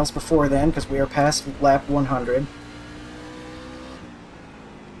something else before then, because we are past lap 100.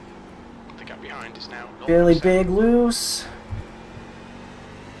 The gap behind is now Billy Big loose.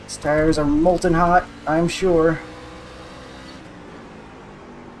 His tires are molten hot, I'm sure.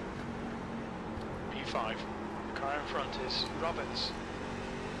 P5. The car in front is Roberts.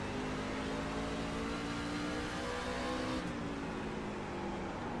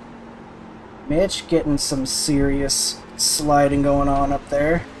 Mitch getting some serious sliding going on up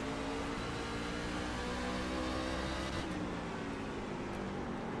there.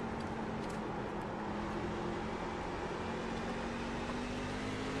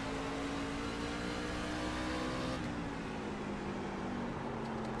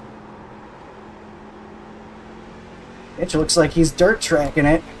 Mitch looks like he's dirt tracking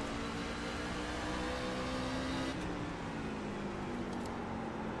it.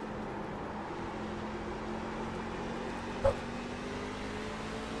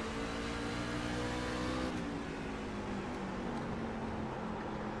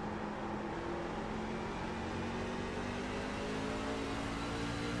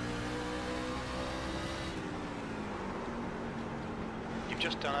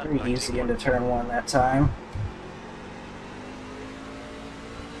 Just done Pretty easy into turn one that time.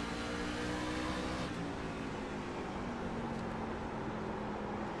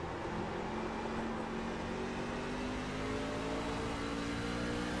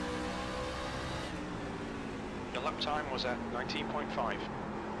 Your lap time was at 19.5.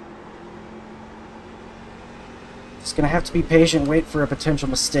 Just gonna have to be patient, wait for a potential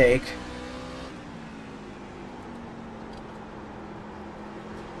mistake.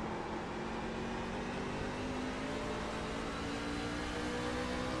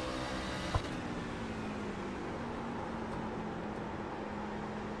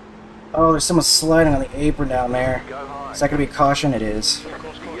 Oh, there's someone sliding on the apron down there. Is that going to be a caution? It is.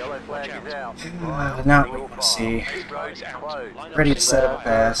 Not what you want to see. Ready to set up a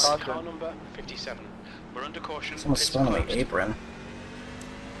pass. Car number 57. We're under caution. Someone spun on the apron.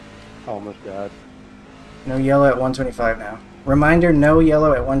 Almost died. No yellow at 125 now. Reminder, no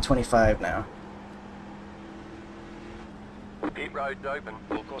yellow at 125 now. Pit road's open.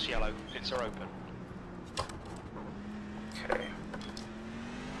 Full course yellow. Pits are open. Okay.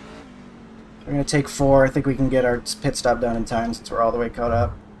 We're going to take 4. I think we can get our pit stop done in time since we're all the way caught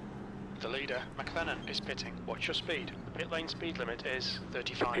up. The leader, McLennan, is pitting. Watch your speed. The pit lane speed limit is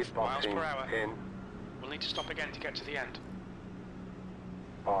 35 Pit miles boxing, per hour. 10, We'll need to stop again to get to the end.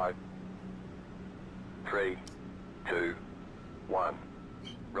 5, 3, 2, 1.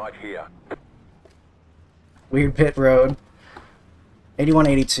 Right here. Weird pit road.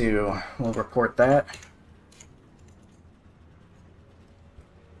 8182. We'll report that.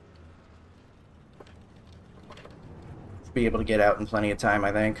 Be able to get out in plenty of time,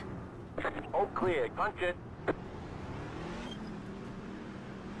 I think. All clear. Punch it.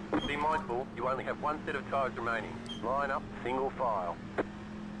 Be mindful, you only have one set of tires remaining. Line up, single file.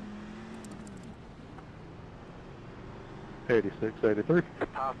 86, 83.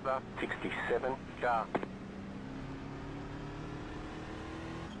 Passer, 67, sharp.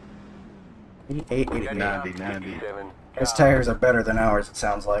 88, 88. 90, 90. His tires are better than ours, it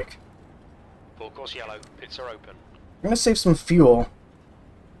sounds like. Full course yellow. Pits are open. We're going to save some fuel.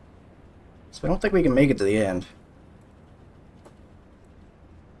 So I don't think we can make it to the end.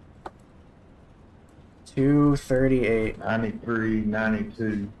 238. 93,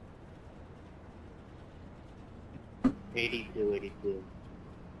 92. 82, 82.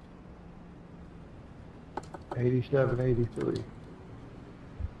 87, 83.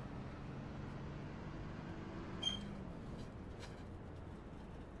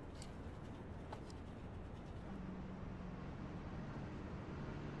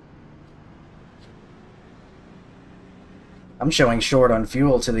 I'm showing short on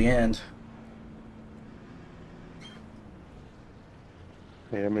fuel to the end.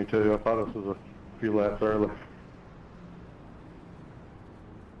 Yeah, me too. I thought this was a few laps early.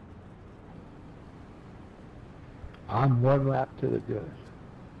 I'm 1 lap to the good.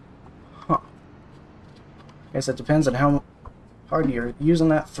 Huh. Guess it depends on how hard you're using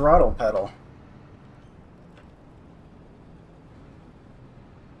that throttle pedal.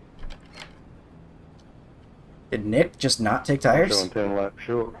 Did Nick just not take I'm tires? showing 10 laps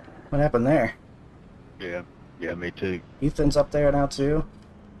short. What happened there? Yeah. Yeah, me too. Ethan's up there now too.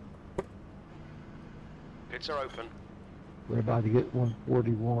 Pits are open. We're about to get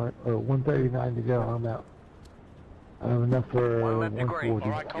 141 or 139 to go. I'm out. I have enough for 140.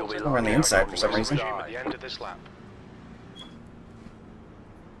 All right, Colton. We're on the inside for some reason. Resume at the end of this lap.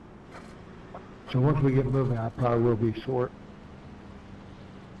 So once we get moving, I probably will be short.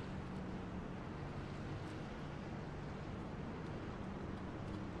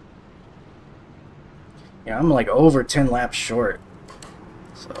 Yeah, I'm like over 10 laps short.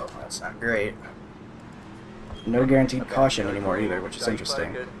 So that's not great. No guaranteed caution anymore either, which is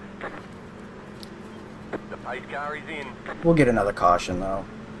interesting. The pace car is in. We'll get another caution though.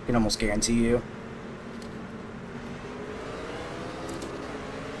 Can almost guarantee you.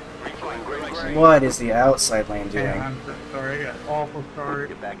 What is the outside lane doing? Yeah, I'm so sorry. Yeah, awful sorry.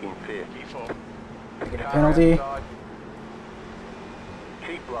 You're back in fifth. P4. Get a penalty. Outside.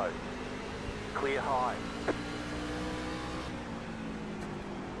 Keep low. Clear high.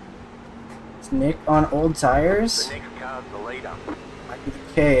 Is Nick on old tires? The next car's the leader. Might be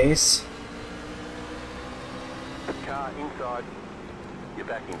the case. Car inside. You're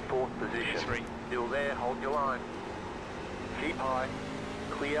back in fourth position. Three. Still there, hold your line. Keep high.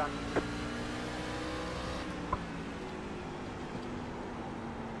 Clear.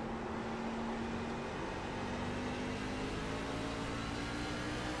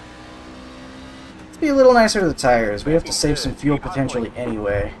 Let's be a little nicer to the tires. We have to save some fuel potentially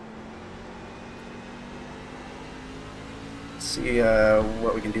anyway. Let's see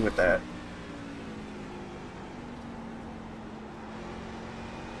what we can do with that.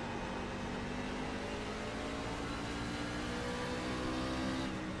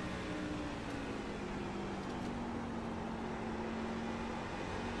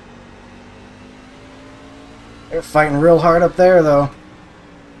 They're fighting real hard up there, though.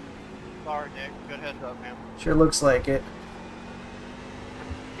 Sorry, Nick. Good heads up, man. Sure looks like it.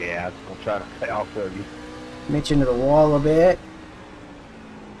 Yeah, I was gonna try to stay off of you. Mitch into the wall a bit.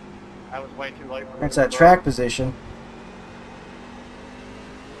 I was way too late for That's that track position.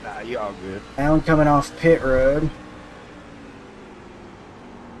 Nah, you all good. Alan coming off pit road.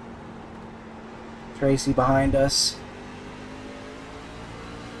 Tracy behind us.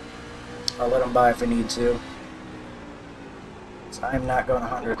 I'll let him by if I need to. So I'm not going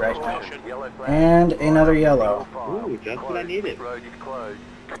 100 right now. Yellow flag. And another yellow. Ooh, just what I needed. Road is closed.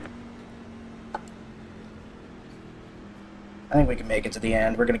 I think we can make it to the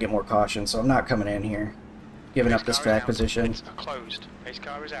end. We're going to get more caution, so I'm not coming in here. Giving up this track position. Pits are closed. Pace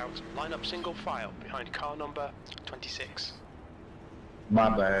car is out. Line up single file behind car number 26. My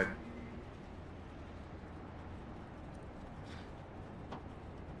bad.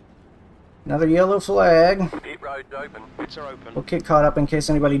 Another yellow flag. Pit road's open. Pits are open. We'll get caught up in case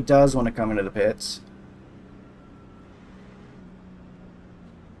anybody does want to come into the pits.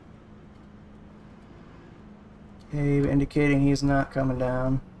 Okay, indicating he's not coming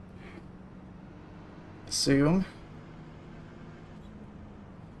down. Assume.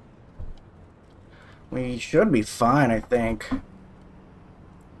 We should be fine, I think.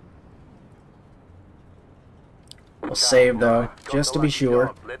 We'll save though, just to be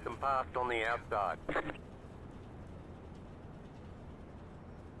sure. Let them pass on the outside.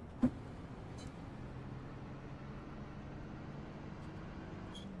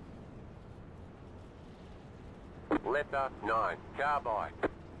 Letter 9. Car by.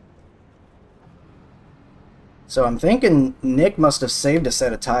 So I'm thinking Nick must have saved a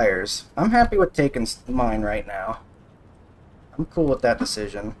set of tires. I'm happy with taking mine right now. I'm cool with that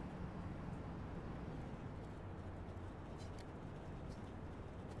decision.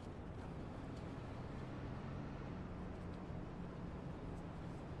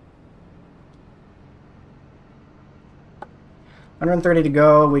 $130 to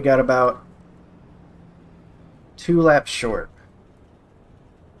go. We got about 2 laps short.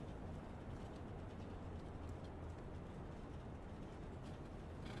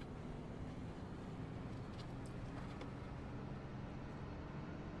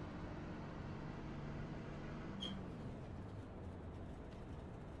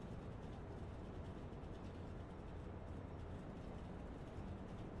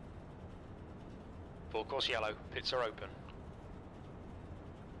 Full course yellow. Pits are open.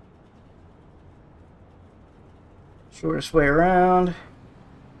 Shortest way around.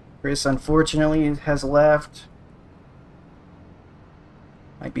 Chris unfortunately has left.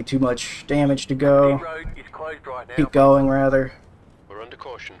 Might be too much damage to Pit go. road is closed right now. Keep going rather. We're under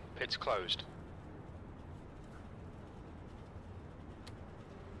caution. Pits closed.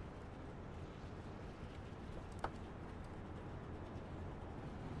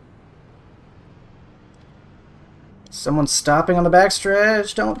 Someone's stopping on the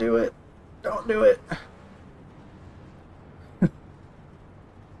backstretch. Don't do it. Don't do it.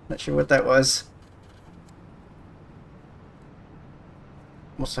 Not sure what that was.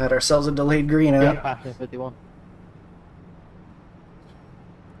 Almost had ourselves a delayed green out. Yeah, passing 51.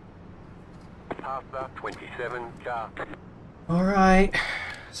 Pasta 27 car. Alright.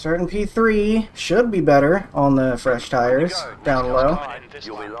 Starting P3. Should be better on the fresh tires. Down low.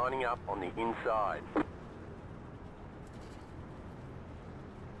 You'll be lining up on the inside.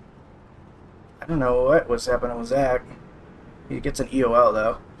 I don't know what was happening with Zach. He gets an EOL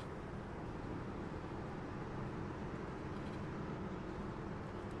though.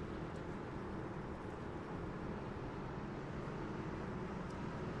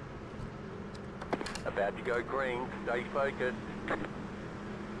 About to go green, stay focused.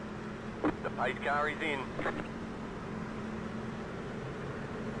 The pace car is in.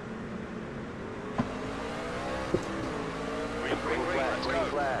 Green flag, green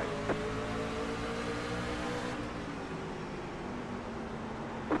flag.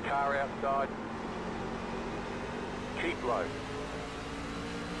 Car outside. Keep low.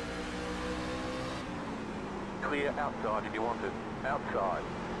 Clear outside if you want it. Outside.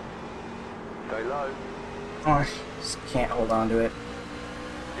 Stay low. Oh, I just can't hold on to it.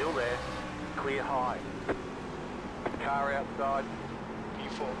 Still there. Clear high. Car outside.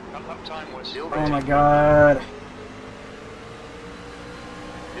 P4. That lap time was. Still there. Oh my god.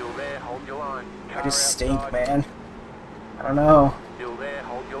 Still there. Hold your line. I just stink, man. I don't know. Still there.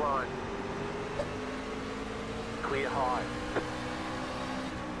 Hold your line. Clear high.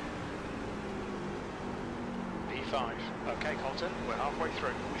 P5. Okay, Colton, we're halfway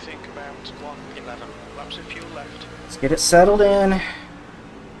through. We think about 1:11. Laps of fuel left. Let's get it settled in.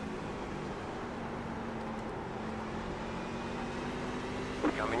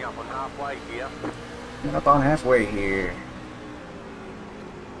 Coming up on halfway here. Coming up on halfway here.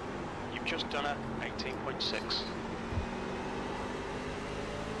 You've just done a 18.6.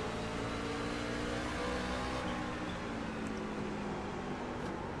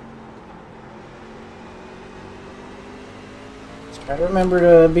 Try to remember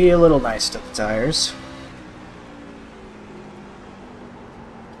to be a little nice to the tires.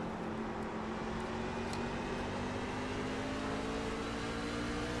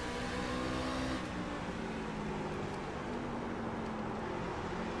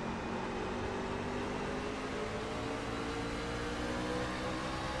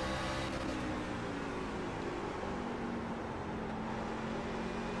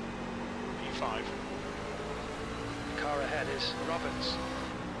 P5. The car ahead is Roberts.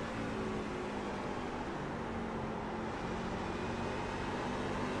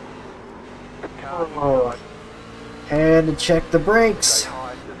 Oh. Had to check the brakes. Stay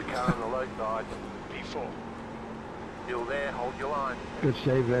high. There's a car on the low side. P4. Still there. Hold your line. Good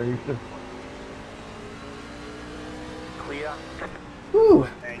save there, Ethan. Clear. Whew.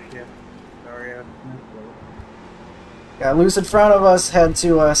 Thank you. Sorry, I Got loose in front of us. Had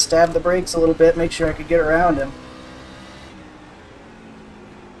to stab the brakes a little bit, make sure I could get around him.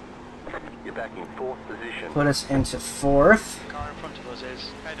 You're back in fourth position. Put us into fourth. The car in front of us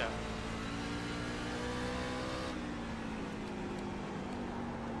is header.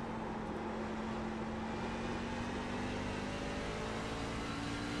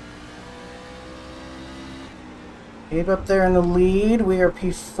 Abe up there in the lead. We are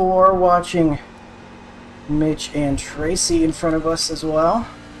P4 watching Mitch and Tracy in front of us as well.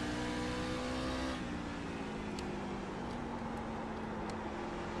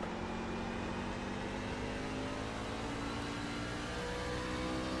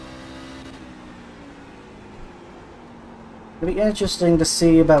 It'll be interesting to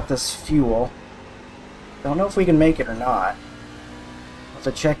see about this fuel. Don't know if we can make it or not. Have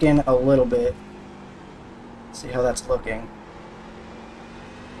to check in a little bit. See how that's looking.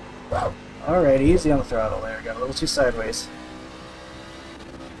 Alright, easy on the throttle there. Got a little too sideways.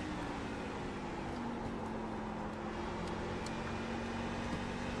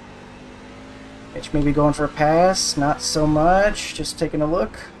 Mitch maybe going for a pass. Not so much. Just taking a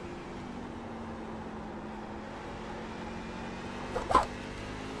look.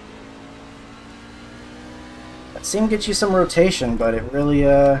 That seemed to get you some rotation, but it really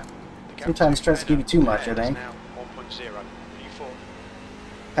sometimes tries to give you too much, I think. Now 1.0. P4.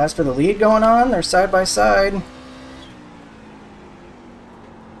 Pass for the lead going on. They're side by side.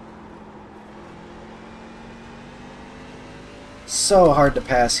 So hard to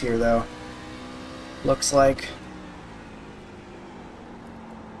pass here, though. Looks like.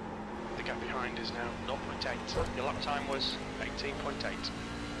 The gap behind is now 0.8. Your lap time was 18.8.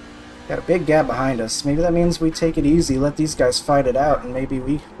 Got a big gap behind us. Maybe that means we take it easy, let these guys fight it out, and maybe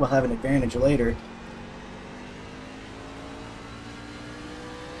we will have an advantage later.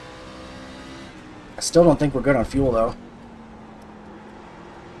 I still don't think we're good on fuel, though.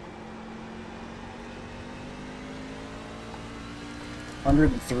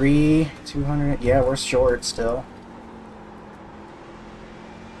 $103, 200. Yeah, we're short still.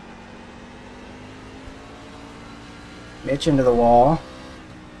 Mitch into the wall.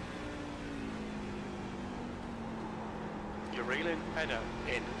 You're reeling header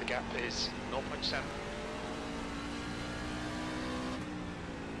in. The gap is 0.7.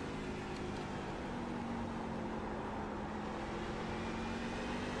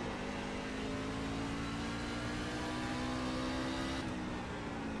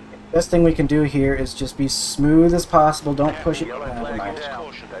 Best thing we can do here is just be smooth as possible. Don't push it. Never mind.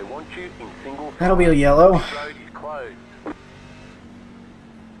 That'll be a yellow.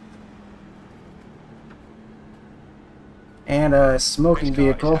 And a smoking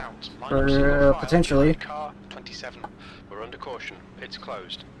vehicle for potentially. Car 27. We're under caution. It's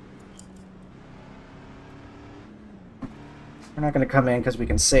closed. We're not going to come in because we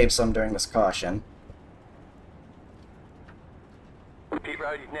can save some during this caution. Pit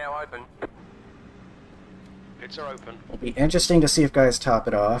road is now open. Pits are open. It'll be interesting to see if guys top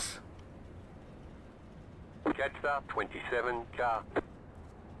it off. Catch up 27 car.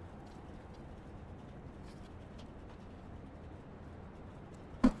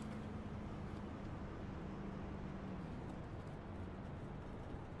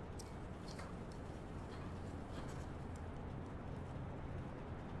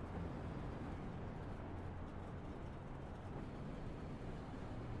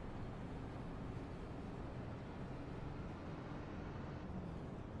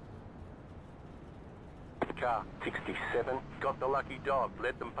 Car 67 got the lucky dog.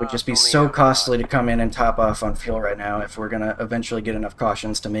 Let them pass. Would just be on the so outside. costly to come in and top off on fuel right now if we're going to eventually get enough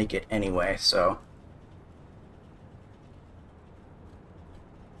cautions to make it anyway, so.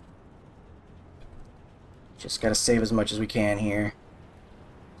 Just got to save as much as we can here.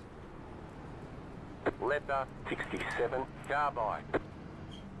 Leather 67 car by.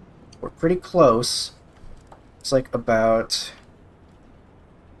 We're pretty close. It's like about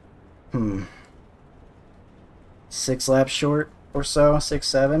 6 laps short or so, 6,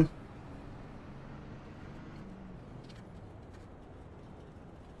 7.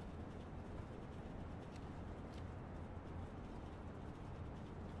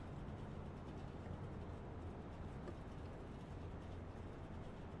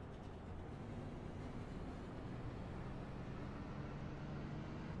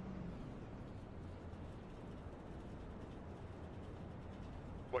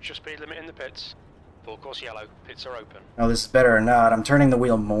 What's your speed limit in the pits? Full course yellow. Pits are open. Oh, this is better or not. I'm turning the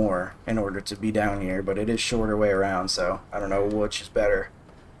wheel more in order to be down here, but it is shorter way around, so I don't know which is better.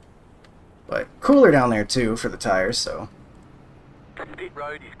 But cooler down there too for the tires, so Pit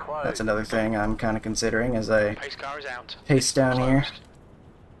road is closed. that's another thing I'm kind of considering as I Pace car is out. pace down here. Closed.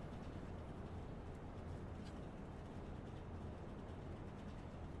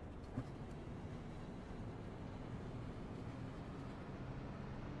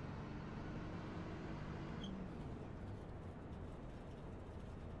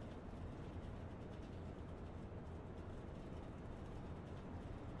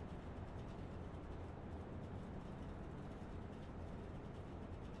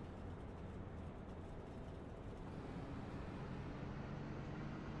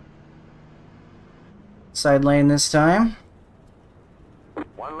 Side lane this time.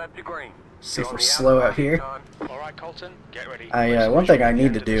 1 lap to green. See if You're on we're the slow out outside here. time. Alright, Colton, get ready. One thing I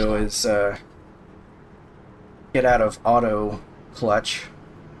need to do is get out of auto clutch.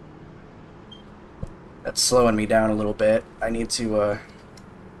 That's slowing me down a little bit. I need to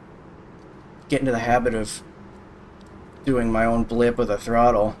get into the habit of doing my own blip with a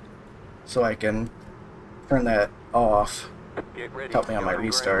throttle so I can turn that off. Get ready. Help me on my You're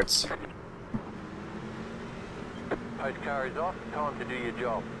green. restarts. Post car is off. Time to do your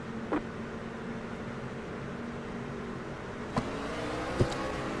job.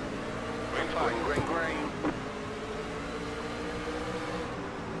 Green flag. Green, green, green.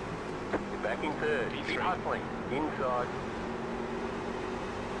 You're back in third. P3. Keep hustling. Inside.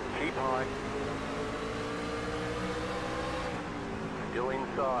 Keep high. Still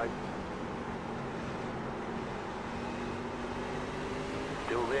inside.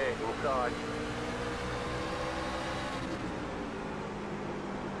 Still there, inside.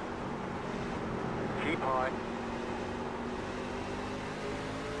 Keep high.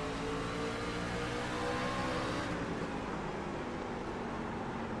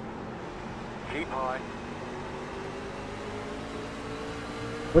 Keep high.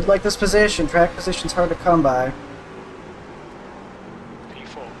 Would like this position. Track position's hard to come by.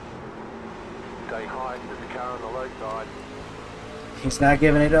 P4. Stay high. There's a car on the low side. He's not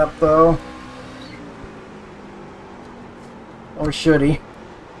giving it up, though. Or should he?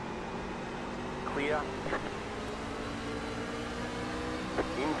 Clear.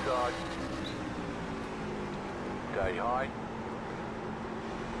 Inside. Stay high.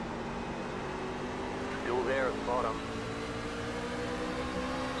 Still there at the bottom.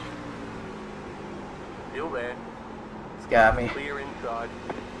 Still there. He's got me. Clear inside.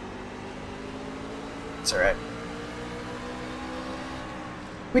 It's alright.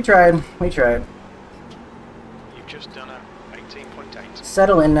 We tried. We tried. You've just done a 18.8.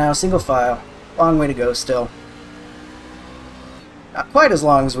 Settle in now. Single file. Long way to go still. Not quite as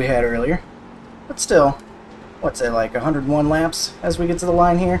long as we had earlier. But still. What's it, like 101 laps as we get to the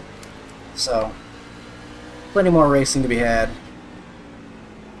line here? So, plenty more racing to be had.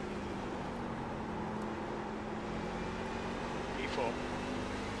 P4.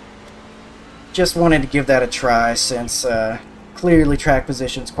 Just wanted to give that a try since clearly track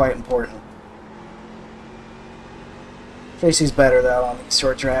position's quite important. Tracy's better though on these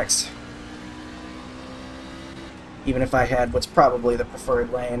short tracks. Even if I had what's probably the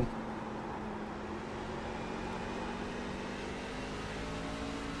preferred lane.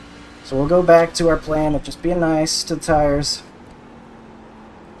 So we'll go back to our plan of just being nice to the tires.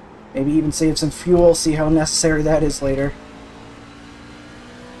 Maybe even save some fuel, see how necessary that is later.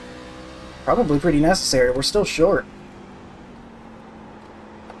 Probably pretty necessary, we're still short.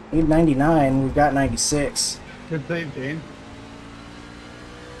 Need 99, we've got 96. Good save, Gene.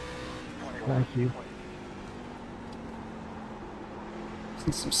 Thank you.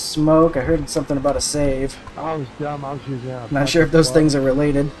 See some smoke, I heard something about a save. I was dumb. I was using a Not sure if those things are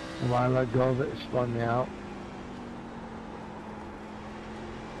related. And when I let go of it, it spun me out.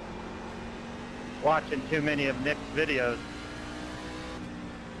 Watching too many of Nick's videos.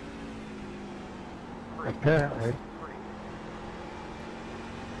 Apparently.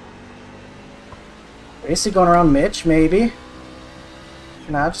 Basically going around Mitch, maybe.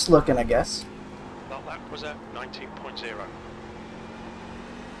 Nah, just looking, I guess. Well, that was a 19.0.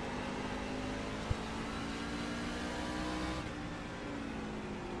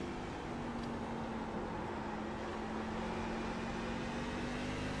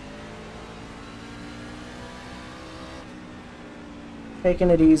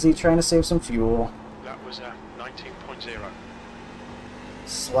 Taking it easy, trying to save some fuel. That was a 19.0.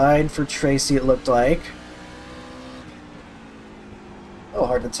 Slide for Tracy, it looked like. A little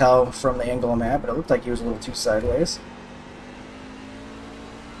hard to tell from the angle I'm at, but it looked like he was a little too sideways.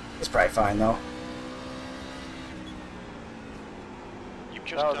 He's probably fine, though. You've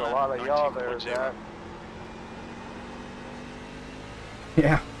just That was done a lot of y'all there, 19.0. Zach.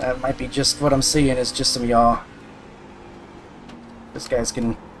 Yeah, that might be just what I'm seeing is just some yaw. This guys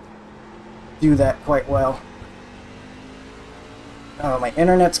can do that quite well. Oh, my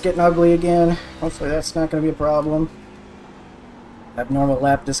internet's getting ugly again. Hopefully that's not going to be a problem. Abnormal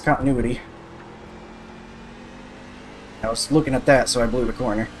lap discontinuity. I was looking at that, so I blew the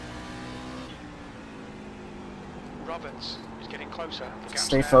corner. Roberts is getting closer. The gap's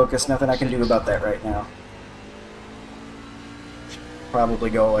Stay now focused, nothing I can do 0.6. about that right now. Probably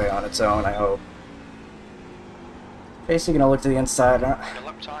go away on its own, I hope. Basically gonna look to the inside. The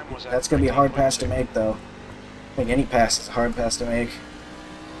lap time was That's gonna be a hard pass to 19.2. make, though. I think any pass is a hard pass to make.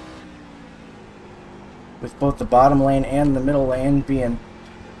 With both the bottom lane and the middle lane being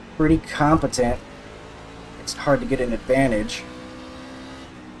pretty competent, it's hard to get an advantage.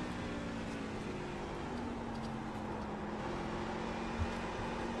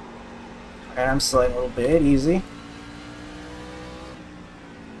 Alright, I'm sliding a little bit, easy.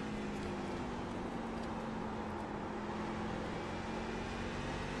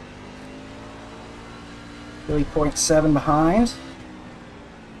 Really 0.7 behind.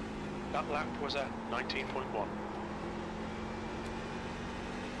 That lap was a 19.1.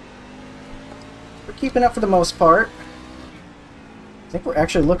 We're keeping up for the most part. I think we're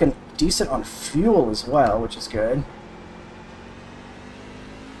actually looking decent on fuel as well, which is good.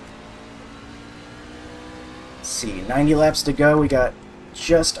 Let's see, 90 laps to go. We got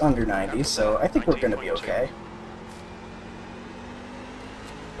just under 90, so I think we're going to be okay.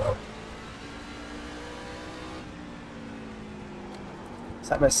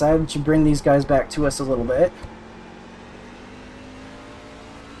 Side by side should bring these guys back to us a little bit.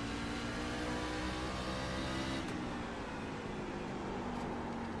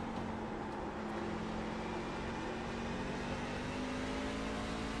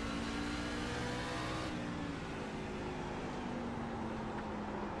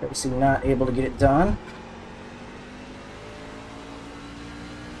 Racing not able to get it done.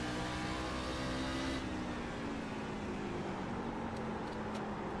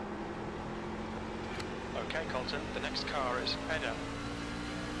 Okay, Colton, the next car is Header.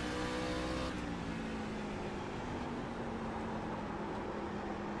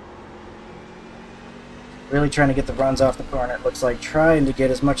 Really trying to get the runs off the corner. It looks like trying to get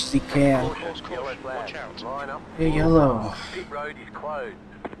as much as he can. Watch out. Line up. Hey, yellow. Pit road is closed.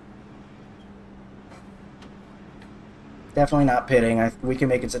 Definitely not pitting. We can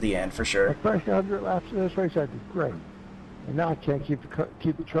make it to the end for sure. The first 100 laps of this race, I did great. And now I can't keep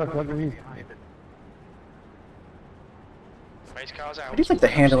the truck underneath me. Race cars out. I do think the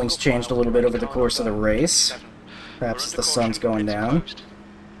handling's changed a little bit over the course of the race. Perhaps the sun's going down.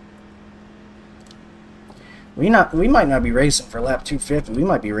 We might not be racing for lap 250. We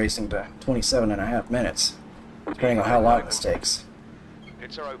might be racing to 27.5 minutes, depending on how long this takes.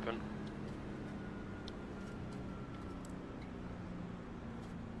 Pits are open.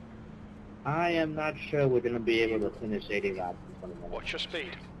 I am not sure we're going to be able to finish 80 laps in 20 minutes. What's your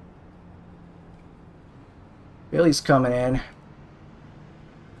speed? Billy's coming in.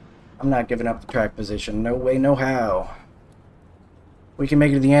 I'm not giving up the track position. No way, no how. We can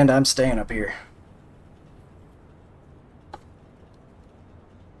make it to the end. I'm staying up here.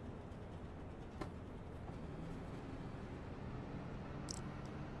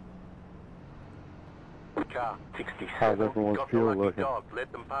 Car 67. How's everyone's Got the fuel lucky looking? dog.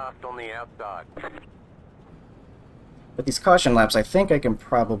 Let them past on the outside. With these caution laps, I think I can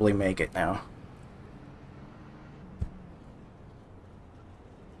probably make it now.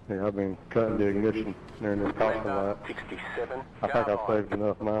 Yeah, I've been cutting the ignition during this caution Lando, lap. 67. I think I've Car saved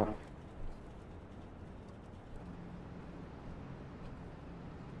enough now.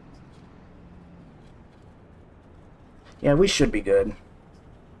 Yeah, we should be good.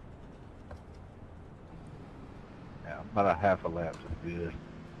 Yeah, about a half a lap is good.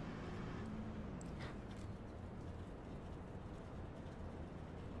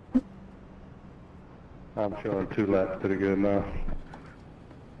 I'm showing 2 laps pretty good now.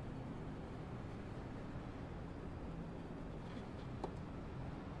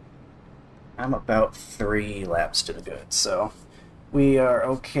 I'm about 3 laps to the good, so we are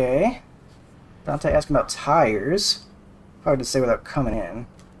okay. Dante asking about tires. Hard to say without coming in.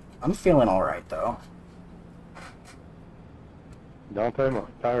 I'm feeling alright, though. Dante, my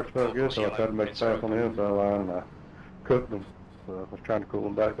tires felt good, so I tried to make a pass on the inside line, and I cooked them. So I was trying to cool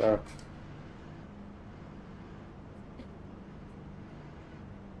them back down.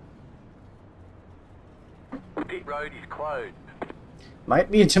 Pit road is closed.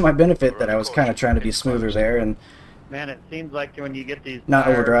 Might be to my benefit that I was kind of trying to be smoother there and Man, it seems like when you get these not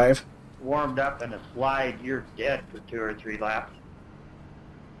tires overdrive. warmed up in a slide, you're dead for 2 or 3 laps.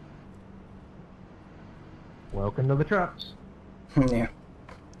 Welcome to the trucks. Yeah.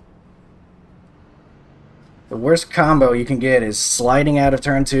 The worst combo you can get is sliding out of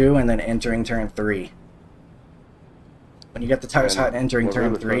turn 2 and then entering turn 3. When you get the tires hot entering what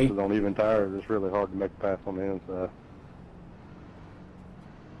turn really 3. sucks is on even tires, it's really hard to make a pass on the inside.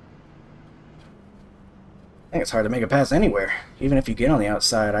 I think it's hard to make a pass anywhere. Even if you get on the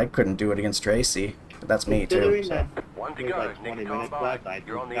outside, I couldn't do it against Tracy. But that's me too. Considering So. that One to there's go. like 20 Next car minutes by. left, I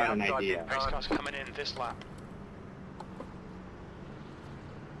You're on the got an outside idea. this Race time. car's coming in this lap.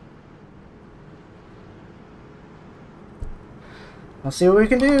 I'll see what we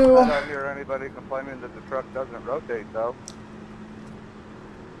can do. I don't hear anybody complaining that the truck doesn't rotate, though.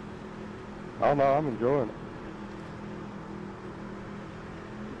 Oh no, I'm enjoying it.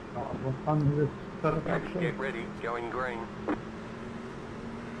 What fun is this setup actually? Get ready. Going green.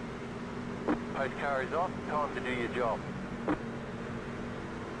 Post car is off. Time to do your job.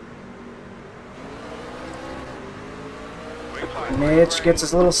 Mitch gets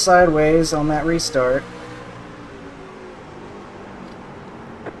us a little sideways on that restart.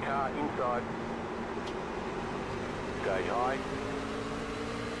 Car inside. Gauge high.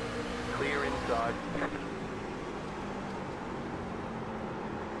 Clear inside.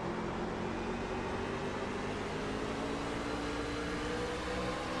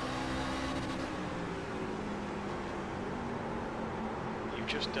 You've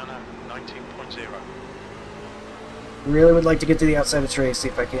just done a 19.0. Really would like to get to the outside of Tracy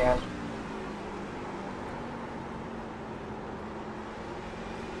if I can.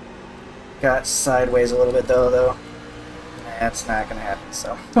 Got sideways a little bit though. That's not gonna happen,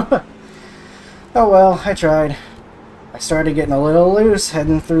 so. Oh well, I tried. I started getting a little loose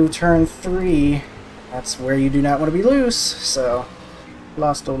heading through turn 3. That's where you do not want to be loose, so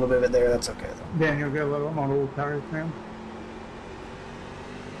lost a little bit of it there. That's okay though. Daniel, get a little on old tires, man.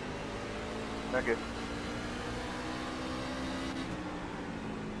 Thank you.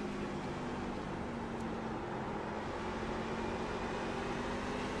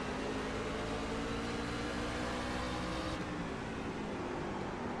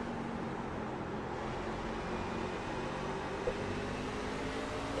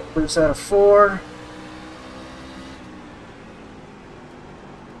 Bruce out of 4.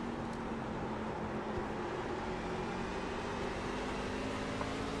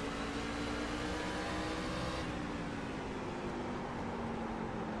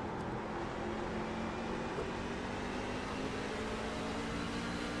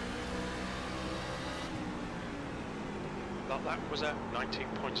 That was a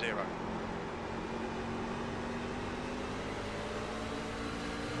 19.0.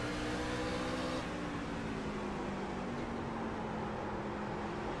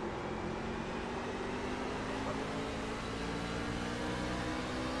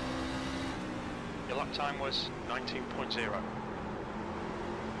 Your lap time was 19.0.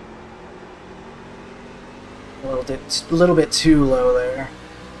 A little bit too low there.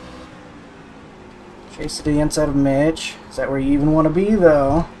 Chase to the inside of Mitch. Is that where you even want to be,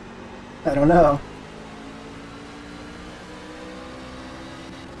 though? I don't know.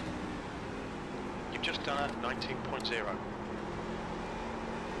 You've just done a 19.0.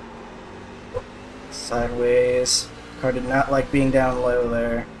 Sideways. Car did not like being down low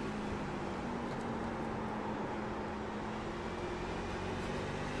there.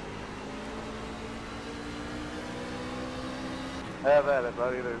 Have at it,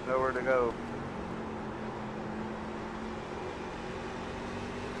 buddy. There's nowhere to go.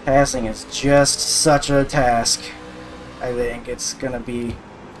 Passing is just such a task. I think it's gonna be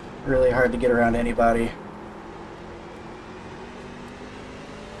really hard to get around anybody.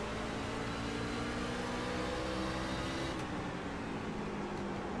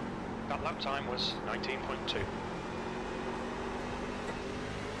 That lap time was 19.2.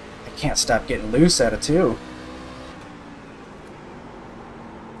 I can't stop getting loose at it too.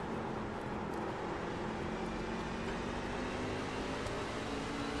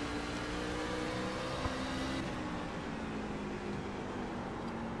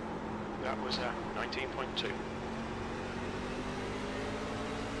 That was 19.2.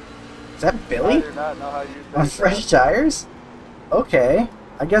 Is that Billy? I do not know how you On think fresh tires? Okay.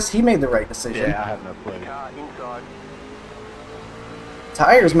 I guess he made the right decision. Yeah, I have no clue. Car inside.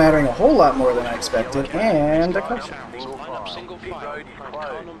 Tires mattering a whole lot more than I expected, and a caution. Single file. Pit road is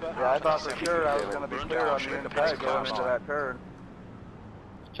closed. Yeah, I thought for sure I was going to be clear on the inside going into that turn.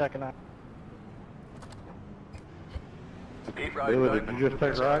 Checking out. Pit road Billy, open. did you just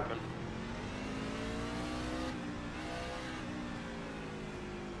take right?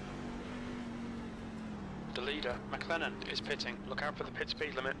 The leader, McLennan, is pitting. Look out for the pit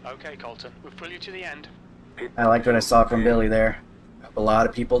speed limit. Okay, Colton. We'll fill you to the end. I liked what I saw from Billy there. A lot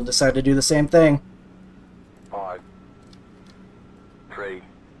of people decided to do the same thing. 5, 3,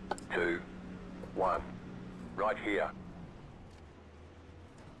 2, 1. Right here.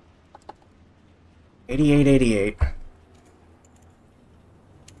 88-88.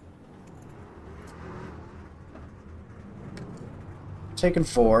 Taking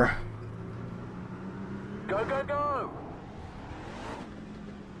 4. Go, go, go!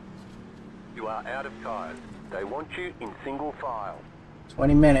 You are out of tires. They want you in single file.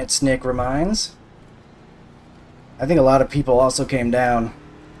 20 minutes, Nick reminds. I think a lot of people also came down.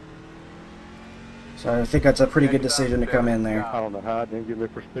 So I think that's a pretty good decision to come in there. I don't know how I didn't get me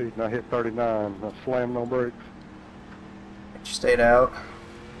for speed, and I hit 39. I slammed on brakes. Mitch stayed out.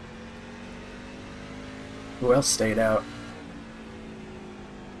 Who else stayed out?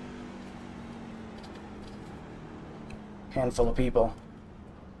 Handful of people.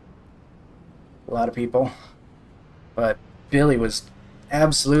 A lot of people. But Billy was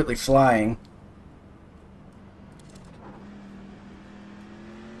absolutely flying.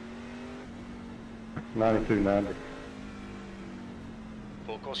 $92.90.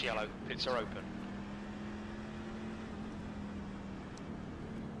 Full course yellow. Pits are open.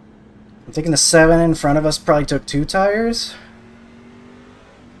 I'm thinking the 7 in front of us probably took 2 tires.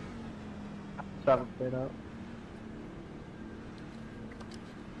 7 stayed out.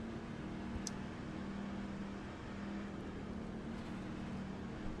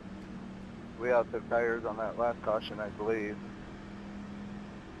 We all took tires on that last caution, I believe.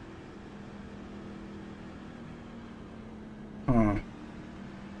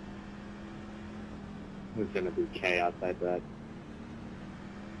 There's gonna be chaos, I bet.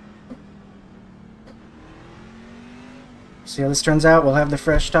 See how this turns out. We'll have the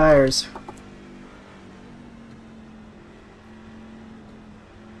fresh tires.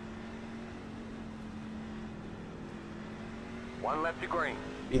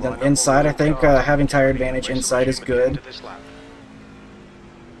 Even inside, I think having tire advantage inside is good.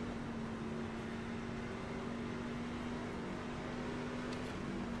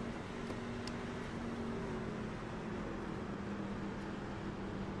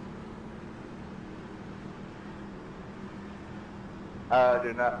 I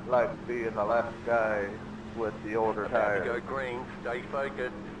do not like being the last guy with the older About to tires. go green, stay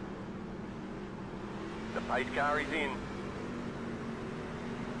focused. The pace car is in.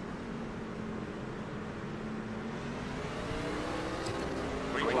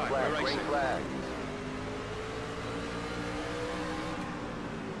 Green flag, green flag.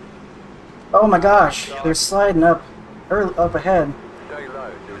 Oh my gosh, they're sliding up ahead. Stay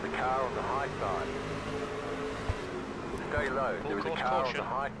low, there is a car on the high side. Stay low, there is a car on the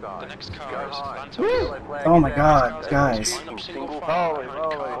high side. The next car Go is high. Phantom. Yellow flag Oh is my out. god, Stay guys. focused. Line up Single single file. Holy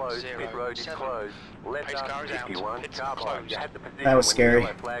behind car Closed, pit 0, road is 7. closed. Left Pace car up, is out. 51, Pits car are by. closed. You had the position That was when scary. the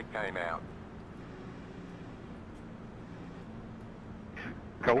yellow flag came out.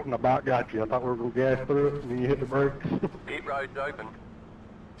 Colton about got you. I thought we were going to gas through it, and then you hit the brakes. Pit road's open.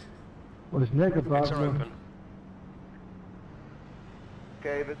 Was Nick above Pits are me? open.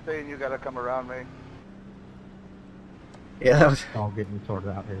 Okay, it's saying you gotta come around me. Yeah, that was, All getting sorted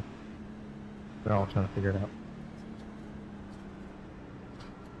out here. They're all trying to figure it out.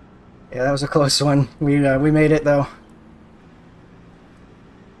 yeah, that was a close one. We made it though.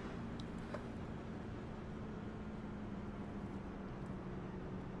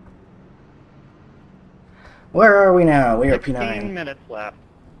 Where are we now? We are 16 P9. minutes left.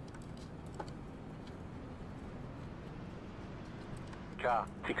 Car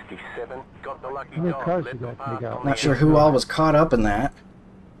 67, got the lucky How many dog. cars Let you them got to take pass out? on Not the sure who all was caught up in that.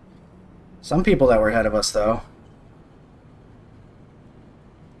 Some people that were ahead of us though.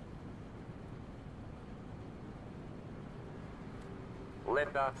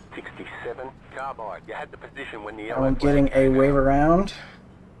 Left up 67, carbide. You had the position when the Now yellow I'm flag getting a came wave out. around.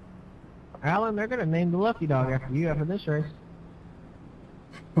 Alan, they're gonna name the lucky dog after you after this race.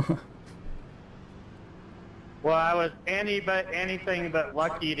 Well, I was anything but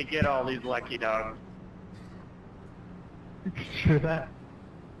lucky to get all these lucky dogs. Sure that.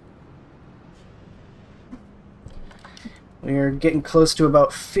 We are getting close to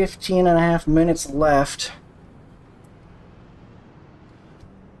about 15 and a half minutes left.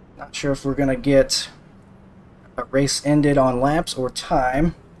 Not sure if we're going to get a race ended on laps or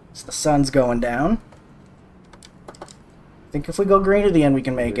time, as the sun's going down. I think if we go green to the end, we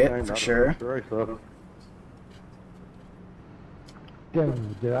can make it, for sure.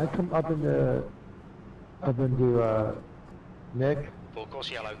 Damn, did I come up into Nick? Full course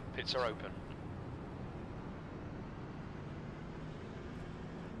yellow. Pits are open.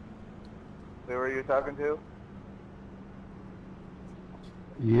 Who are you talking to?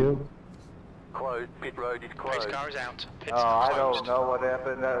 You? Closed, pit road is Pace closed. car is out. Pits Oh, I are don't closed. know what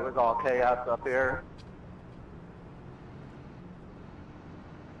happened. It was all chaos up here.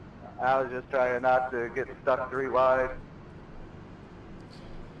 I was just trying not to get stuck 3 wide.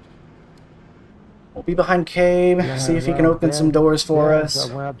 We'll be behind Cabe, see if he can open some doors for us.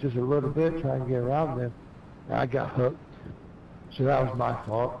 So I went up just a little bit, trying to get around them. And I got hooked. So that was my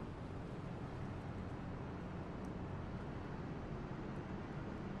fault.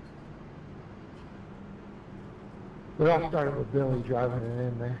 But I started with Billy driving it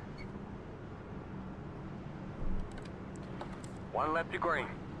in there. One lap to green.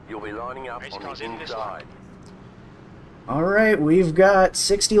 You'll be lining up Race on car's the in this inside. Alright, we've got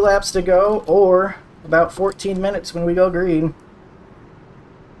 60 laps to go, or about 14 minutes when we go green.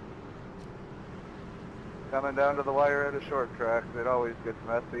 Coming down to the wire at a short track, it always gets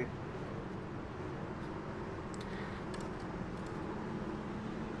messy.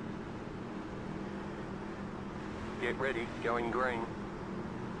 Get ready, going green.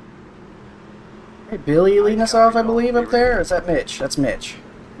 Hey, Billy leading us off, I believe, up there? Or is that Mitch? That's Mitch.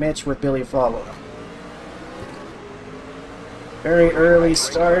 Mitch with Billy following him. Very early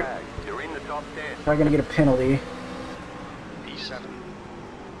start. You're in the top 10. Probably gonna get a penalty. P7.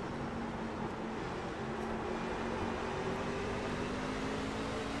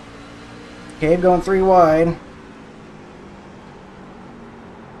 Cabe going 3 wide.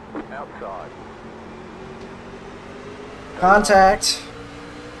 Outside. Contact.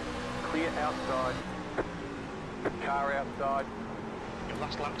 Clear outside. Car outside. Your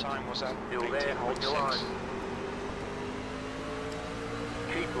last lap time was at Still there, hold your line. 18.6.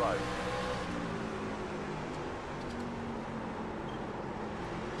 Keep low.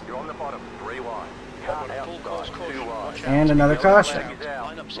 You're on the bottom, 3 wide. Car Full course outside, caution. 2 wide. Watch out. And another Yellow caution. flag is out.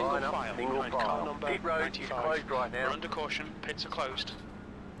 Line up single file. Single Behind car file. number Pit road is 95. closed right We're now. under caution. Pits are closed.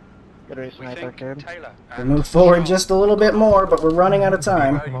 Good racing right there, Kern. We move forward just a little bit more, but we're running out of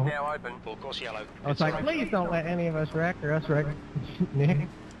time. Road is now open. Full course yellow. I was like, please don't let any of us wreck or us wreck Nick.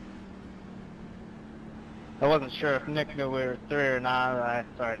 I wasn't sure if Nick knew we were through or not. I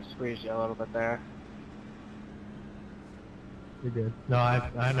started to squeeze you a little bit there. You're good. No,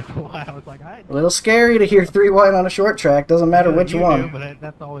 I know why. I was like, A little scary to hear 3 wide on a short track. Doesn't matter which you one. do, but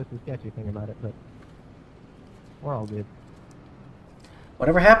that's always the sketchy thing about it. But we're all good.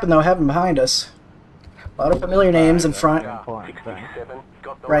 Whatever happened, though, happened behind us. A lot of familiar names in front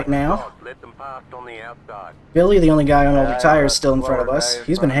right now. Billy, the only guy on older tires, still in front of us.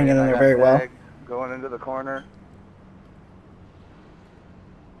 He's been hanging in there very well. Going into the corner.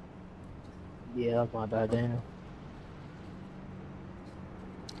 Yeah, that's my bad, Daniel.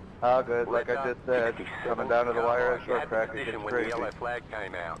 Oh, good. Like I just said, coming down to the wire at short track, it gets when the crazy. yellow flag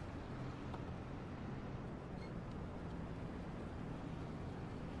came out.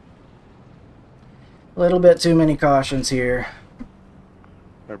 A little bit too many cautions here.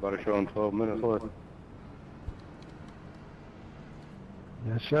 Everybody showing 12 minutes left.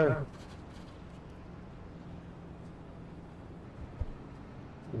 Yes, sir.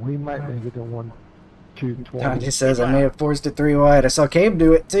 We might make it to 1-2-20. Dante says I may have forced it 3 wide. I saw Cabe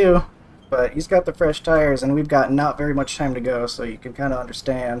do it too, but he's got the fresh tires and we've got not very much time to go, so you can kind of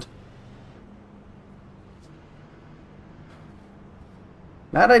understand.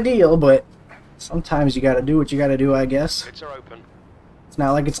 Not ideal, but sometimes you gotta do what you gotta do, I guess. Pits are open. It's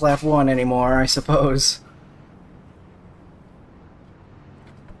not like it's lap 1 anymore, I suppose.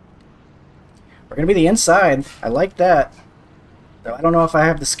 We're gonna be the inside. I like that. Though I don't know if I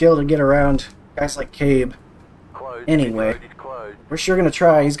have the skill to get around guys like Cabe. Anyway, we're sure gonna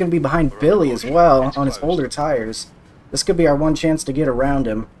try. He's gonna be behind Billy as well on his older tires. This could be our one chance to get around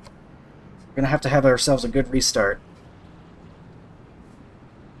him. We're gonna have to have ourselves a good restart.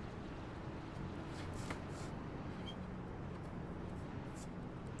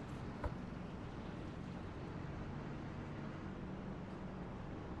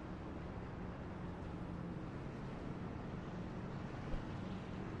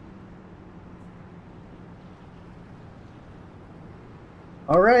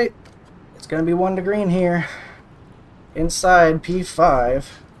 Alright, it's going to be 1 to green here. Inside P5.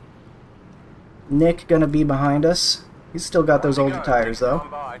 Nick going to be behind us. He's still got those older tires though.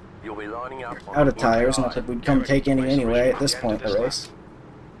 Out of tires, not that we'd come take any anyway at this point in the race.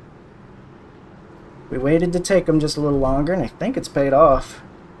 We waited to take them just a little longer and I think it's paid off.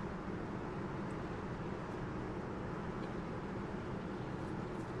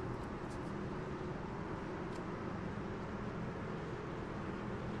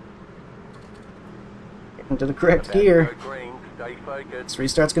 Into the correct gear. This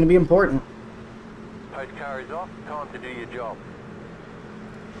restart's going to be important. Post car is off, time to do your job.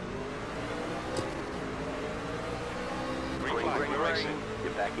 Green flag, we're racing.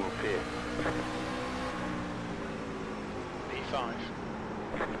 You're back in 5th. P5.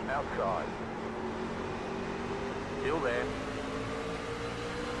 Outside. Still there.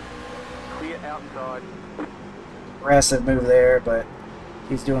 Clear outside. Aggressive move there, but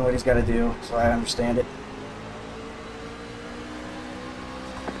he's doing what he's got to do, so I understand it.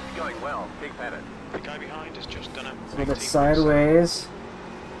 Going well, keep at it. The guy behind has just done A little bit sideways.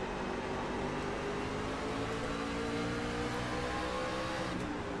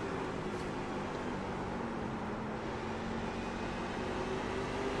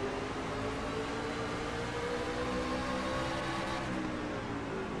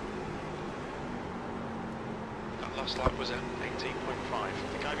 That last lap was at 18.5.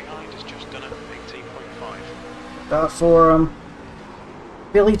 The guy behind has just done at 18.5. Thought for him.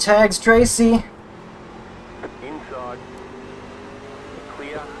 Billy tags Tracy. Inside.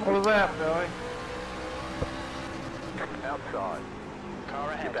 Clear. What was that, Billy? Outside.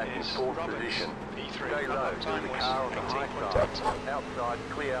 Car ahead You're back in is 4th Roberts. position. P3. Stay low, Lap time the was car on the high side. 18.8. Outside,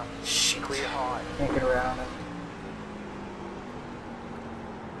 clear. Shit. Clear high. Can't get around it.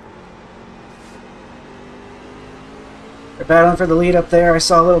 They're battling for the lead up there. I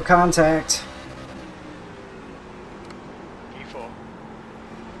saw a little contact. P4.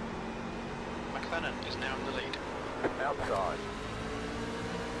 McLennan is now in the lead. Outside.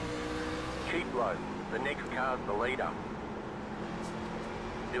 Keep low. The next car's the leader.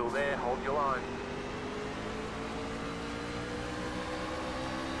 Still there, hold your line.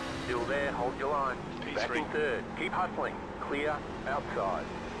 Still there, hold your line. P3. Back in 3rd. Keep hustling. Clear. Outside.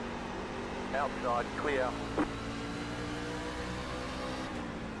 Outside, clear.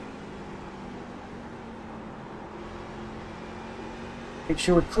 Make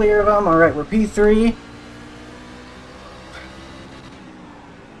sure we're clear of them. Alright, we're P3.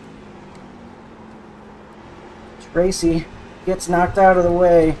 Racy gets knocked out of the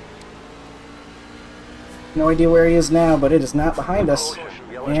way. No idea where he is now, but it is not behind us.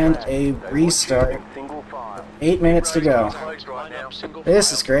 And a restart. 8 minutes to go.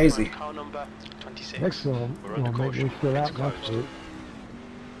 This is crazy. Next one, we'll make me fill out next week.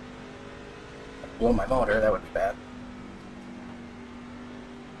 Blow my motor, that would be bad.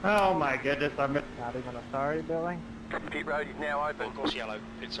 Oh my goodness, I'm not even sorry, Billy. Pit road is now open. Of course, yellow.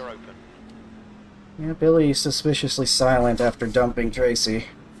 Pits are open. Yeah, Billy's suspiciously silent after dumping Tracy.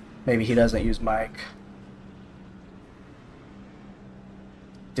 Maybe he doesn't use mic.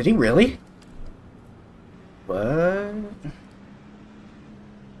 Did he really? What?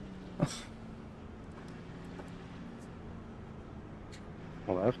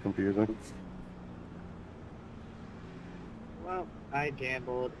 Well, that's confusing. Well, I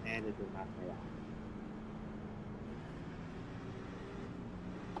gambled and it did not pay off.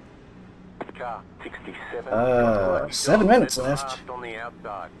 Car 67. 7 minutes left. On the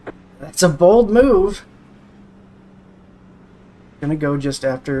outside. That's a bold move. Gonna go just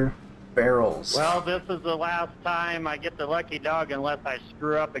after barrels. Well, this is the last time I get the lucky dog unless I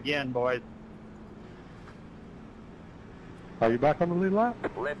screw up again, boys. Are you back on the lead lap?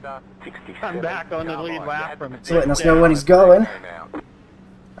 Letter 67. I'm back on the lead lap from He's letting us know when he's going. I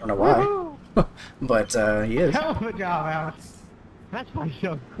don't know why, but he is. Hell of a job, Alex. That's why you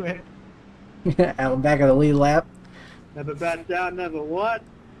don't quit. Out back of the lead lap. Never back down, never what?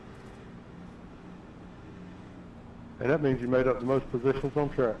 And that means you made up the most positions on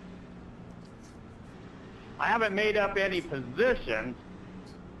track. I haven't made up any positions.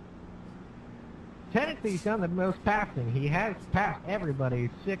 Technically, he's done the most passing. He has passed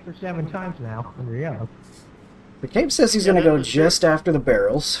everybody 6 or 7 times now under yellow. McCabe says he's gonna go just after the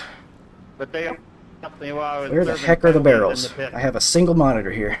barrels. But they asked me while I was Where the serving heck are the penalties barrels? in the pit. I have a single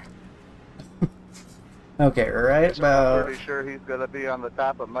monitor here. Okay, right I'm about pretty sure he's going to be on the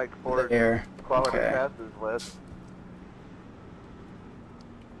top of Mike Ford's there. quality Okay. passes list.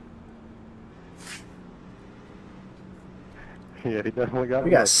 Yeah, he definitely got it.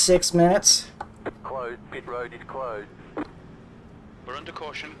 We got 6 minutes. Closed. Pit road is closed. We're under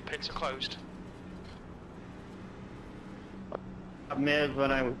caution. Pits are closed. Problem is,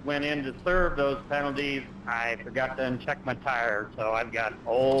 when I went in to serve those penalties, I forgot to uncheck my tires, so I've got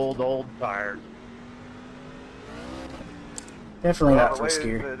old tires. Definitely Well, not the way first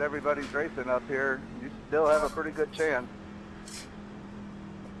gear. that everybody's racing up here, you still have a pretty good chance.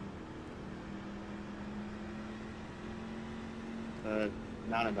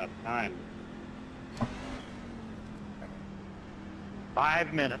 Not enough time.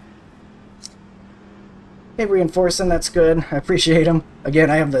 5 minutes. Hey, reinforcing, that's good. I appreciate him. Again,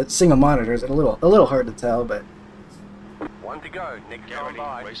 I have the single monitors. It's a little hard to tell, but One to go. Next Get time ready.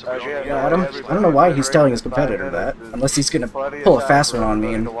 by. Race Again, up. yeah, I don't know why he's telling his competitor that, unless he's gonna pull a fast one on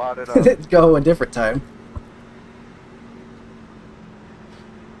me and go a different time.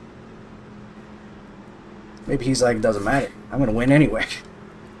 Maybe he's like, doesn't matter. I'm gonna win anyway.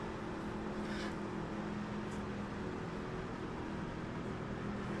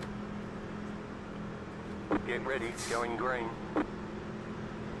 Get ready. Going green.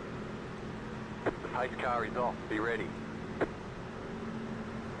 The pace car is off. Be ready.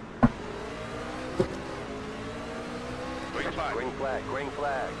 Green flag. Green flag. Green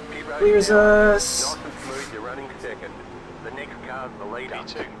flag. Pit road Clears is now open. us. Nice and smooth. You're running second. The next car's the leader.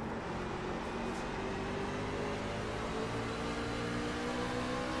 P2.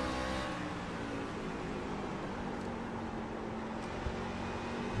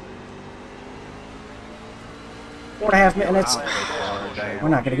 Four and a half minutes. We're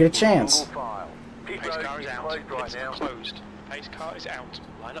not gonna get a chance. Single file. Pit Pace road car is out. closed right Pits now. are closed. Pace car is out.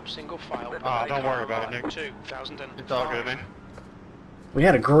 Line up single file. Oh, don't worry about it, Nick. 2000 and It's all good, man. We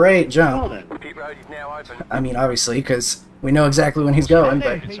had a great Well jump. then. Pit road is now open. I mean, obviously, because we know exactly when he's going,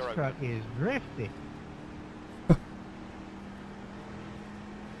 That but pace truck is drifty.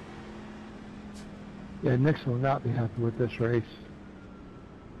 Yeah, Nixon will not be happy with this race.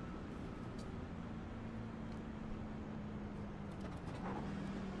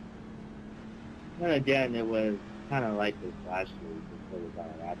 Then again, it was kind of like this last year before we got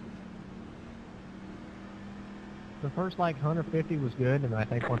it happening. The first like 150 was good, and I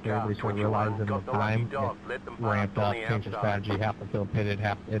think once everybody sort of realized in the time, it ramped up, changed the strategy, half the field pitted,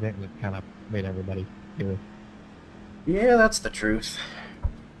 half didn't, and it kind of made everybody do it. yeah, that's the truth.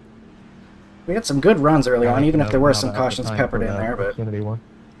 We had some good runs early on, even if there were some cautions peppered in there, but One.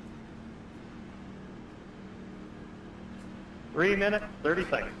 3 minutes, 30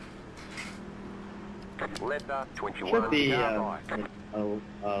 seconds. Letter 21. Should be now right.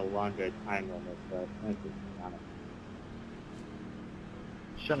 a longer time limit, but that's just not it.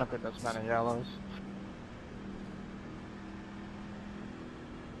 Shouldn't have been as many yellows.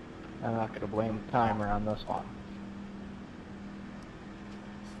 I'm not going to blame the timer on this one.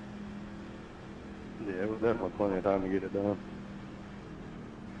 Yeah, it was definitely plenty of time to get it done.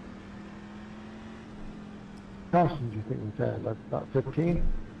 How much did you think we've had? Like about 15?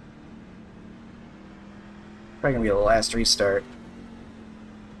 Probably gonna be the last restart.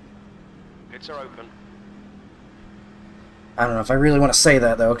 Pits are open. I don't know if I really want to say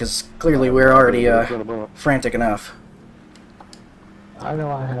that though, because clearly we're already frantic enough. I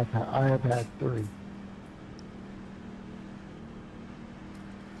know I have had 3.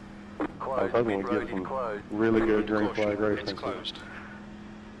 I was hoping we'd get some really good green flag racing.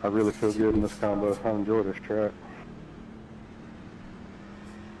 I really feel good in this combo. I enjoy this track.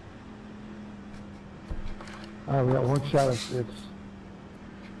 Alright, we got one shot of it's.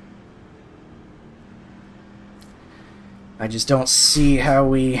 I just don't see how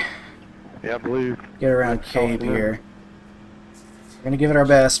we Yeah, I believe get around Cabe here. We're gonna give it our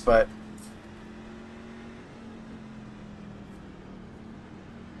best, but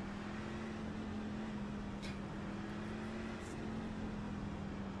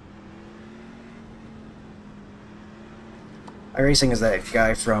iRacing is that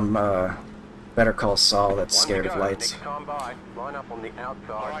guy from Better Call Saul that's scared of lights. Next time by, line up on the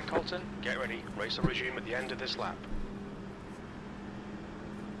outside. Alright, Colton, get ready. Race will resume at the end of this lap.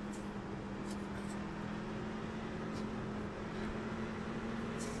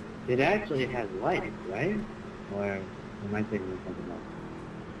 It actually has lights, right? Or am I thinking of something else?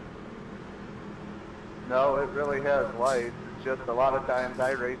 No, it really has lights. It's just a lot of times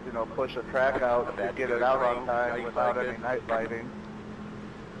iRacing will push a track out to get it out on time without any night lighting.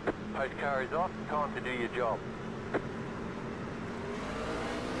 Post car is off, time to do your job.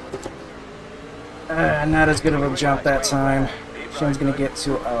 Not as good of a jump that time. Shane's gonna get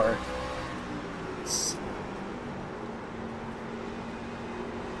to our...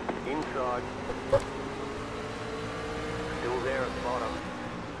 Inside. Still there at the bottom.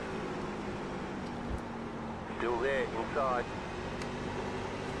 Still there, inside.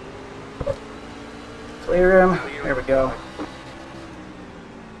 Clear him. There we go.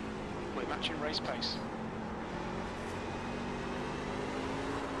 We're matching race pace.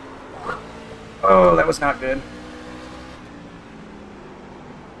 Oh, that was not good.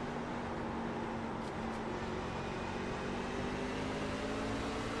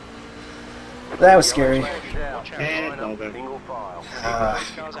 That was scary. Single file.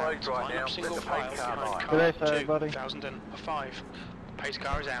 Good day, everybody. 2005. Pace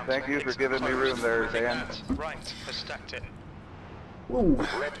car is out. Thank you for giving me room there, Dan. Right, has stacked it. Ooh.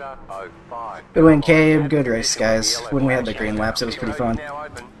 Good win, Cabe. Good race, guys. When we had the green laps, it was pretty fun.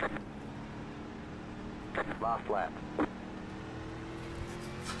 Last lap.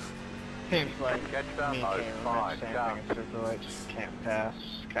 Seems like me and Kane are the same thing. Super light just can't pass.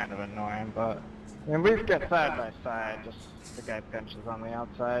 Kind of annoying, but I mean, we've got side by side. Just the guy pinches on the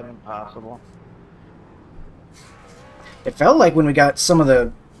outside, impossible. It felt like when we got some of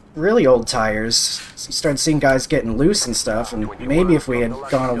the really old tires, you started seeing guys getting loose and stuff, and maybe if we had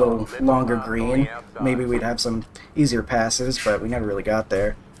gone a little longer green, maybe we'd have some easier passes, but we never really got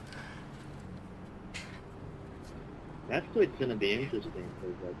there. That's what's going to be interesting,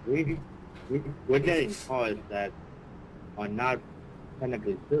 because like, we're getting cars that are not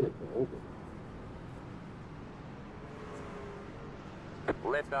technically suited for open.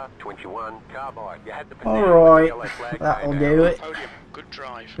 Letter 21 carbide. You had the Alright, that'll do it. Good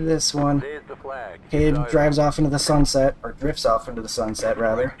drive. This one. There's the flag. Cabe drives off into the sunset, or drifts off into the sunset,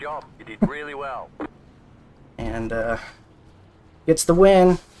 rather. Great job. You did really well. And, gets the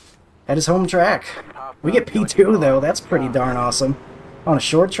win at his home track. We get P2, though. That's pretty darn awesome. On a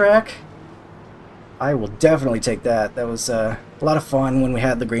short track, I will definitely take that. That was a lot of fun when we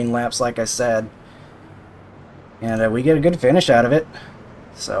had the green laps, like I said. And we get a good finish out of it.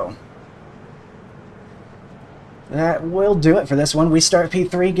 So, that will do it for this one. We start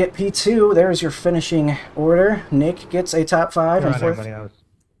P3, get P2. There's your finishing order. Nick gets a top 5 and 4th.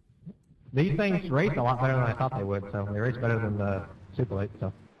 These things race a lot better than I thought they would, so they race better than the Super Late,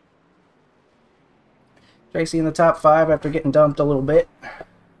 so. Tracy in the top 5 after getting dumped a little bit.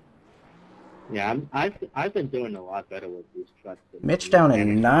 Yeah, I've been doing a lot better with these trucks. Mitch down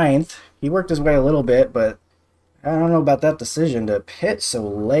in 9th. He worked his way a little bit, but I don't know about that decision to pit so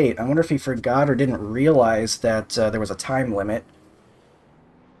late. I wonder if he forgot or didn't realize that there was a time limit.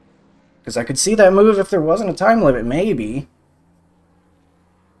 Because I could see that move if there wasn't a time limit, maybe.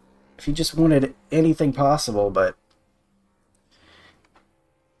 If he just wanted anything possible, but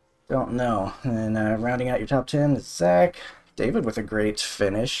don't know. And rounding out your top 10 is Zach. David with a great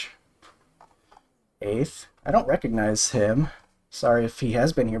finish. 8th. I don't recognize him. Sorry if he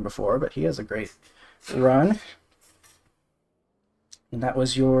has been here before, but he has a great run. And that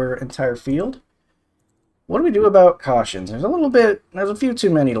was your entire field. What do we do about cautions? There's a few too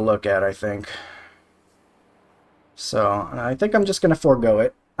many to look at, I think. So, I think I'm just going to forego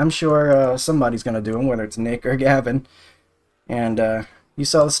it. I'm sure somebody's going to do them, whether it's Nick or Gavin. And you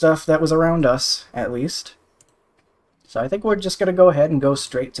saw the stuff that was around us, at least. So I think we're just going to go ahead and go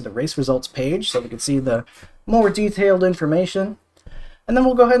straight to the race results page so we can see the more detailed information. And then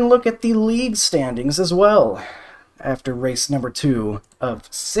we'll go ahead and look at the league standings as well. After race number 2 of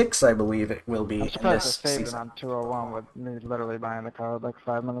 6, I believe it will be in this season. On 201 with me literally buying the car with like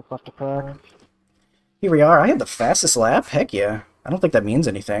 5 minutes left to crack. Here we are. I had the fastest lap. Heck yeah. I don't think that means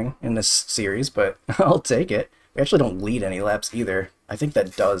anything in this series, but I'll take it. We actually don't lead any laps either. I think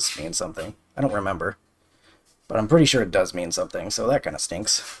that does mean something. I don't remember. But I'm pretty sure it does mean something, so that kind of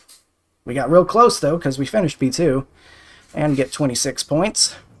stinks. We got real close, though, because we finished P2 and get 26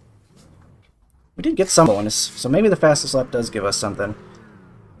 points. We did get some bonus, so maybe the fastest lap does give us something.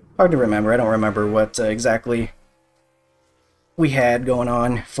 Hard to remember. I don't remember what exactly we had going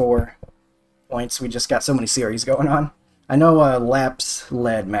on for points. We just got so many series going on. I know laps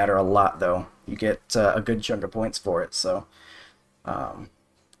led matter a lot, though. You get a good chunk of points for it, so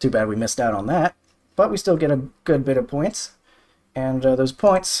too bad we missed out on that. But we still get a good bit of points, and those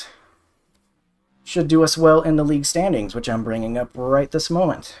points should do us well in the league standings, which I'm bringing up right this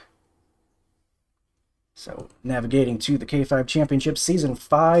moment. So, navigating to the K5 Championship Season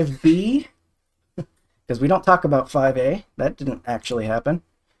 5B, because we don't talk about 5A. That didn't actually happen.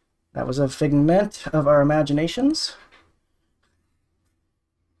 That was a figment of our imaginations.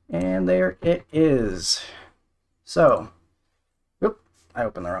 And there it is. So, oop, I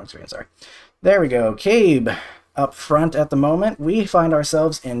opened the wrong screen, sorry. There we go. Cabe up front at the moment. We find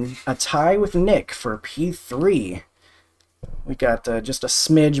ourselves in a tie with Nick for P3. We got just a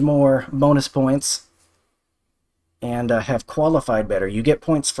smidge more bonus points and have qualified better. You get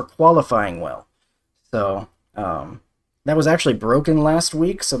points for qualifying well. So, that was actually broken last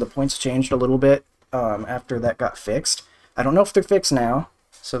week, so the points changed a little bit after that got fixed. I don't know if they're fixed now,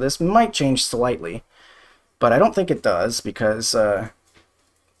 so this might change slightly. But I don't think it does, because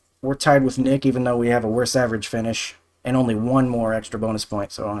we're tied with Nick, even though we have a worse average finish, and only one more extra bonus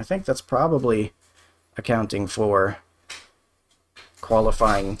point. So I think that's probably accounting for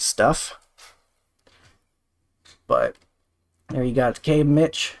qualifying stuff. But there you got Cabe,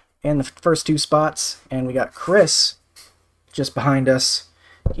 Mitch in the first 2 spots, and we got Chris just behind us.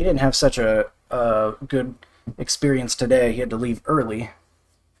 He didn't have such a good experience today. He had to leave early,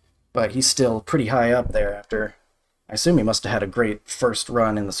 but he's still pretty high up there after, I assume he must have had a great first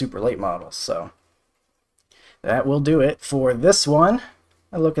run in the super late models. So that will do it for this one.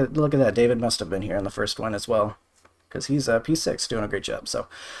 Look at that. David must have been here in the first one as well, because he's P6 doing a great job. So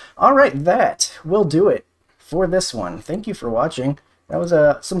all right, that will do it for this one. Thank you for watching. That was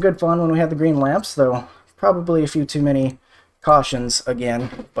some good fun when we had the green lamps, though probably a few too many cautions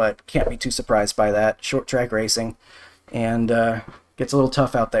again, but can't be too surprised by that. Short track racing, and gets a little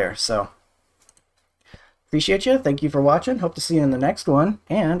tough out there. So appreciate you. Thank you for watching. Hope to see you in the next one,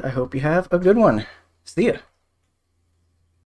 and I hope you have a good one. See ya.